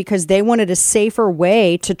pipeline because they wanted a safer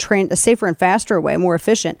way a safer and faster way, more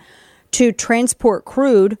efficient, to transport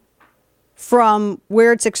crude from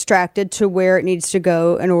where it's extracted to where it needs to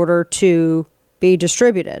go in order to be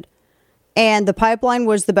distributed. And the pipeline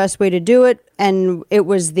was the best way to do it, and it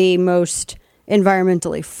was the most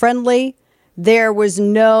environmentally friendly. There was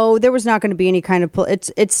not going to be any kind of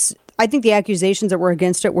I think the accusations that were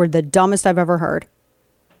against it were the dumbest I've ever heard.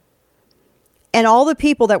 And all the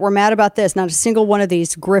people that were mad about this, not a single one of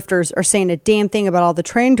these grifters are saying a damn thing about all the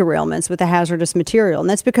train derailments with the hazardous material. And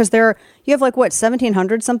that's because you have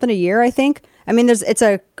 1,700 something a year, I think. I mean, it's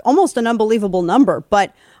almost an unbelievable number.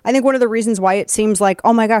 But I think one of the reasons why it seems like,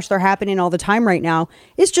 oh my gosh, they're happening all the time right now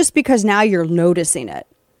is just because now you're noticing it.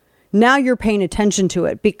 Now you're paying attention to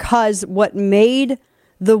it, because what made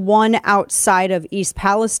the one outside of East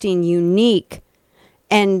Palestine unique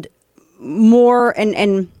and more,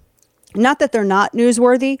 and not that they're not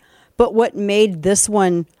newsworthy, but what made this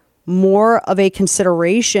one more of a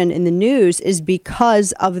consideration in the news is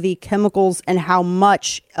because of the chemicals and how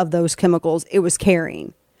much of those chemicals it was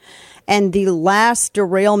carrying. And the last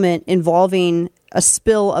derailment involving a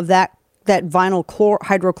spill of that vinyl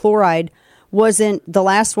hydrochloride wasn't, the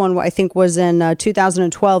last one I think was in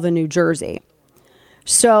 2012 in New Jersey.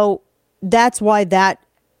 So that's why that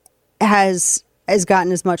has has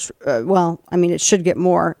gotten as much, it should get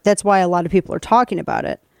more. That's why a lot of people are talking about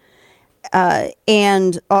it.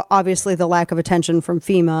 And obviously the lack of attention from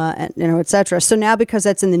FEMA and, et cetera. So now because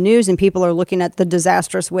that's in the news and people are looking at the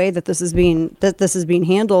disastrous way that this is being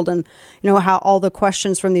handled and, how all the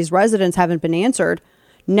questions from these residents haven't been answered.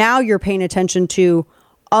 Now you're paying attention to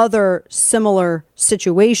other similar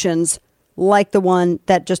situations like the one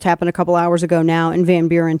that just happened a couple hours ago now in Van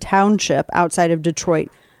Buren Township outside of Detroit,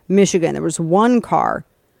 Michigan. There was one car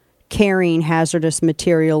carrying hazardous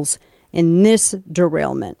materials in this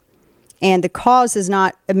derailment. And the cause has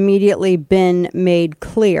not immediately been made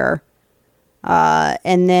clear.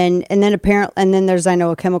 And then there's, I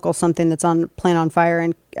know, a chemical something that's on plant on fire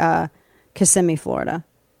in Kissimmee, Florida.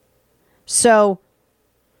 So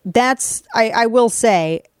that's, I will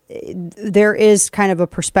say, there is kind of a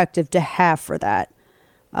perspective to have for that.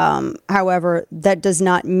 However, that does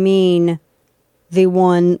not mean the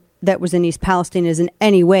one that was in East Palestine is in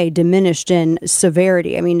any way diminished in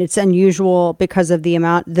severity. I mean, it's unusual because of the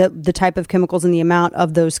amount, the type of chemicals and the amount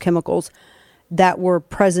of those chemicals that were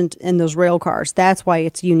present in those rail cars. That's why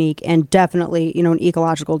it's unique and definitely, an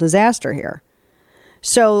ecological disaster here.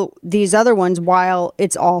 So these other ones, while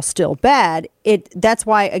it's all still bad, that's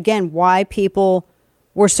why, again, why people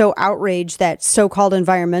were so outraged that so-called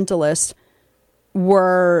environmentalists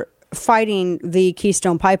were fighting the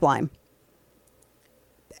Keystone Pipeline.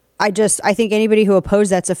 I think anybody who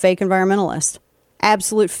opposed that's a fake environmentalist,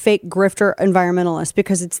 absolute fake grifter environmentalist,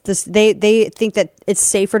 because it's this. They think that it's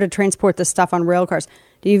safer to transport this stuff on rail cars.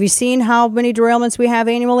 Have you seen how many derailments we have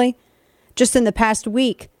annually? Just in the past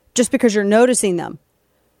week, just because you're noticing them.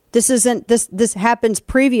 This happens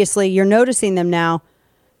previously. You're noticing them now.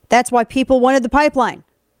 That's why people wanted the pipeline.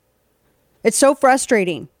 It's so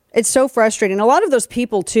frustrating. It's so frustrating. A lot of those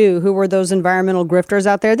people, too, who were those environmental grifters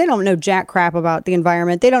out there, they don't know jack crap about the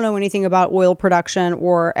environment. They don't know anything about oil production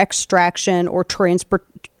or extraction or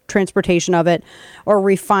transportation of it or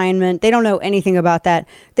refinement. They don't know anything about that.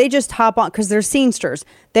 They just hop on because they're scenesters.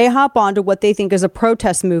 They hop on to what they think is a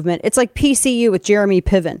protest movement. It's like PCU with Jeremy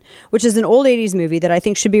Piven, which is an old 80s movie that I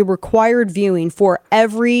think should be required viewing for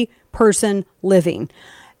every person living.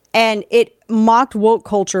 And it mocked woke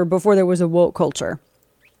culture before there was a woke culture.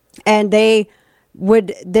 And there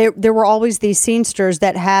were always these scenesters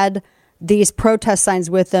that had these protest signs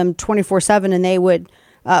with them 24/7, and they would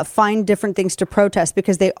find different things to protest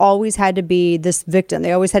because they always had to be this victim.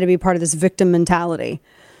 They always had to be part of this victim mentality.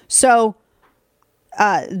 So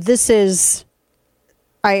this is,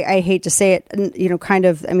 I hate to say it,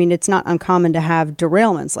 it's not uncommon to have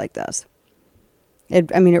derailments like this.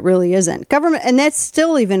 It really isn't. Government, and that's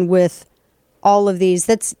still even with all of these,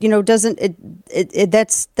 that's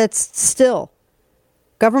still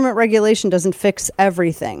government regulation doesn't fix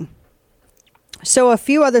everything. So a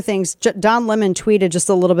few other things. Don Lemon tweeted just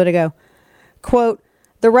a little bit ago, quote,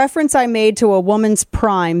 "The reference I made to a woman's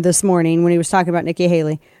prime this morning when he was talking about Nikki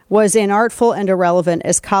Haley was inartful and irrelevant,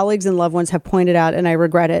 as colleagues and loved ones have pointed out, and I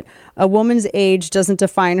regret it. A woman's age doesn't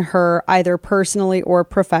define her either personally or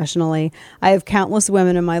professionally. I have countless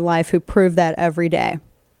women in my life who prove that every day."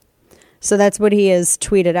 So that's what he has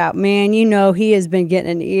tweeted out. Man, he has been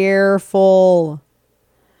getting an earful.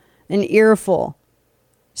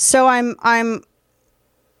 So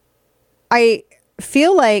I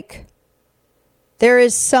feel like there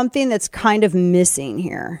is something that's kind of missing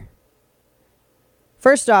here.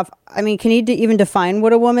 First off, can he even define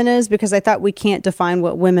what a woman is? Because I thought we can't define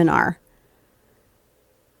what women are.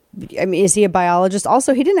 Is he a biologist?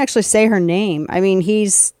 Also, he didn't actually say her name. He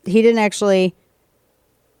didn't actually.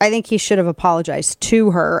 I think he should have apologized to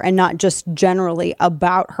her and not just generally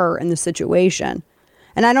about her in the situation.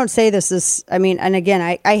 And I don't say this is, and again,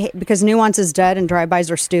 I because nuance is dead and drive-bys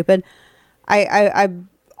are stupid. I'm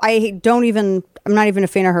not even a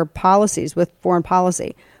fan of her policies with foreign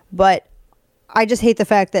policy, but I just hate the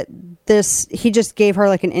fact that he just gave her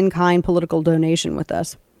like an in-kind political donation with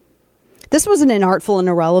us. This wasn't inartful and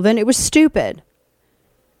irrelevant. It was stupid.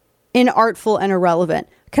 Inartful and irrelevant.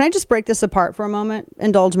 Can I just break this apart for a moment?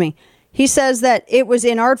 Indulge me. He says that it was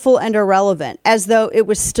inartful and irrelevant, as though it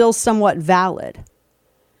was still somewhat valid.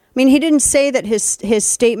 He didn't say that his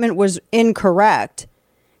statement was incorrect.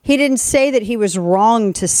 He didn't say that he was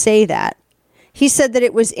wrong to say that. He said that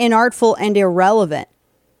it was inartful and irrelevant.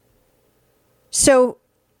 So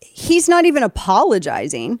he's not even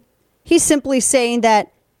apologizing. He's simply saying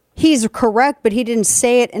that he's correct, but he didn't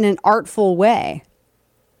say it in an artful way.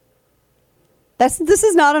 This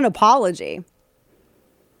is not an apology.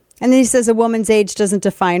 And then he says a woman's age doesn't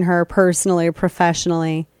define her personally or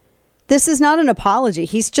professionally. This is not an apology.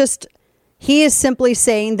 He is simply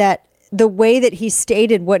saying that the way that he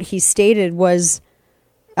stated what he stated was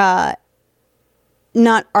not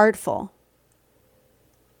artful.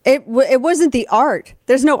 It wasn't the art.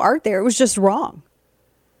 There's no art there. It was just wrong.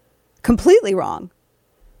 Completely wrong.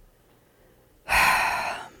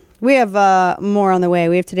 We have more on the way.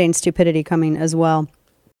 We have Today in Stupidity coming as well.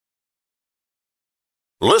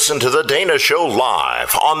 Listen to The Dana Show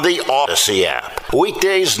live on the Odyssey app.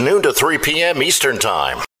 Weekdays noon to 3 p.m. Eastern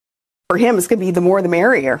Time. For him, it's going to be the more the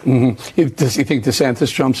merrier. Mm-hmm. Does he think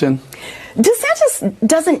DeSantis jumps in? DeSantis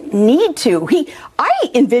doesn't need to. I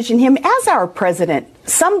envision him as our president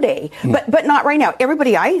someday, but not right now.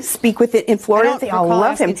 Everybody I speak with in Florida, they all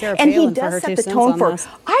love him, and he does set the tone for.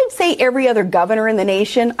 I'd say every other governor in the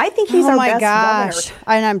nation. I think he's our best governor.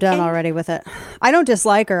 And I'm done already with it. I don't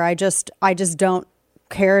dislike her. I just don't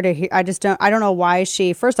care to hear. I don't know why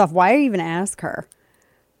she. First off, why even ask her?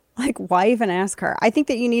 Like, why even ask her? I think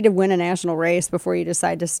that you need to win a national race before you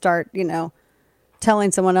decide to start,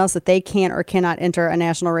 telling someone else that they can't or cannot enter a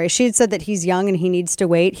national race. She had said that he's young and he needs to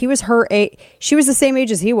wait. He was her age. She was the same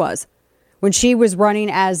age as he was when she was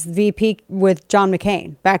running as VP with John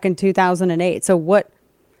McCain back in 2008. So what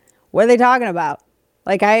are they talking about?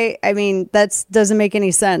 Like, I mean, that doesn't make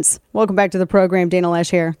any sense. Welcome back to the program. Dana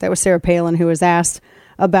Loesch here. That was Sarah Palin who was asked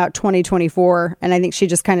about 2024. And I think she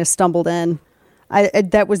just kind of stumbled in.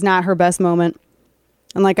 That was not her best moment.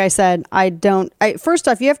 And like I said, first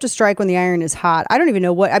off, you have to strike when the iron is hot. I don't even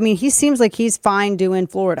know he seems like he's fine doing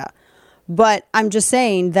Florida. But I'm just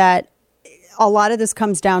saying that a lot of this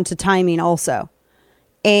comes down to timing also.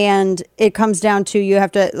 And it comes down to, you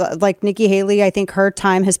have to, like Nikki Haley, I think her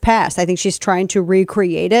time has passed. I think she's trying to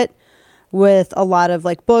recreate it with a lot of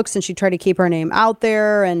like books, and she tried to keep her name out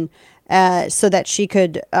there and so that she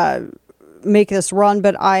could make this run,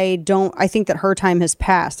 but I think that her time has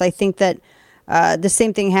passed. I think that the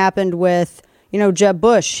same thing happened with, Jeb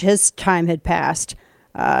Bush. His time had passed.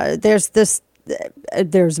 There's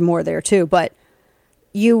more there too, but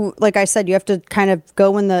like I said, you have to kind of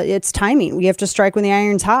go it's timing. You have to strike when the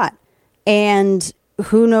iron's hot, and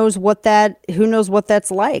who knows what that's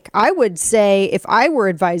like. I would say, if I were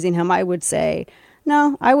advising him, I would say,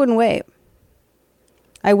 no, I wouldn't wait.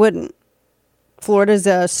 I wouldn't. Florida's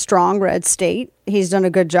a strong red state. He's done a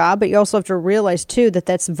good job, but you also have to realize too that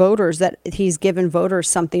that's voters, that he's given voters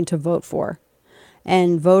something to vote for.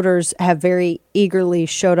 And voters have very eagerly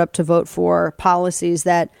showed up to vote for policies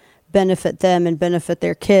that benefit them and benefit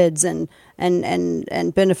their kids and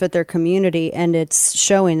benefit their community. And it's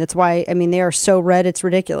showing. That's why, they are so red, it's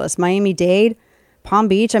ridiculous. Miami-Dade, Palm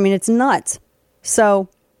Beach, it's nuts. So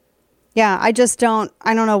yeah, I don't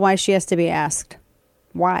know why she has to be asked.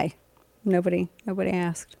 Why? Nobody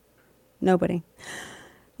asked. Nobody.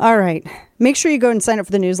 All right. Make sure you go and sign up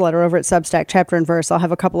for the newsletter over at Substack, Chapter and Verse. I'll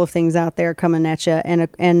have a couple of things out there coming at you,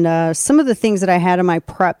 and some of the things that I had in my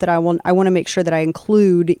prep that I want to make sure that I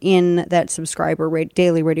include in that subscriber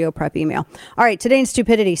daily radio prep email. All right. Today in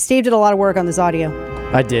Stupidity, Steve did a lot of work on this audio.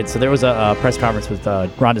 I did. So there was a press conference with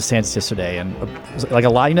Ron DeSantis yesterday, and like a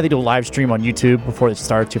lot, they do a live stream on YouTube before it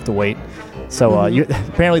starts. You have to wait. So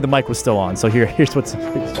apparently the mic was still on. So here's what's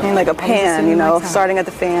like a pan, starting at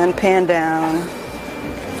the fan, pan down.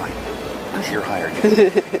 Fine. You're hired.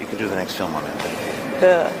 You can do the next film on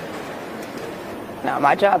it. No,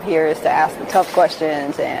 my job here is to ask the tough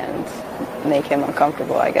questions and make him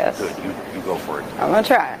uncomfortable, I guess. Good. You go for it. I'm gonna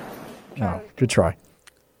try. Oh, good try.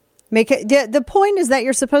 The point is that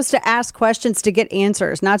you're supposed to ask questions to get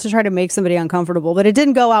answers, not to try to make somebody uncomfortable. But it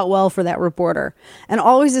didn't go out well for that reporter. And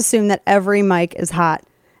always assume that every mic is hot.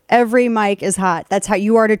 Every mic is hot. That's how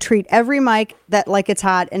you are to treat every mic like it's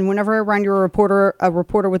hot. And whenever around you're a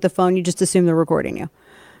reporter with the phone, you just assume they're recording you.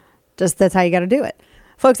 That's how you got to do it.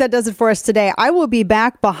 Folks, that does it for us today. I will be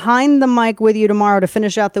back behind the mic with you tomorrow to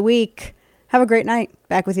finish out the week. Have a great night.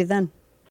 Back with you then.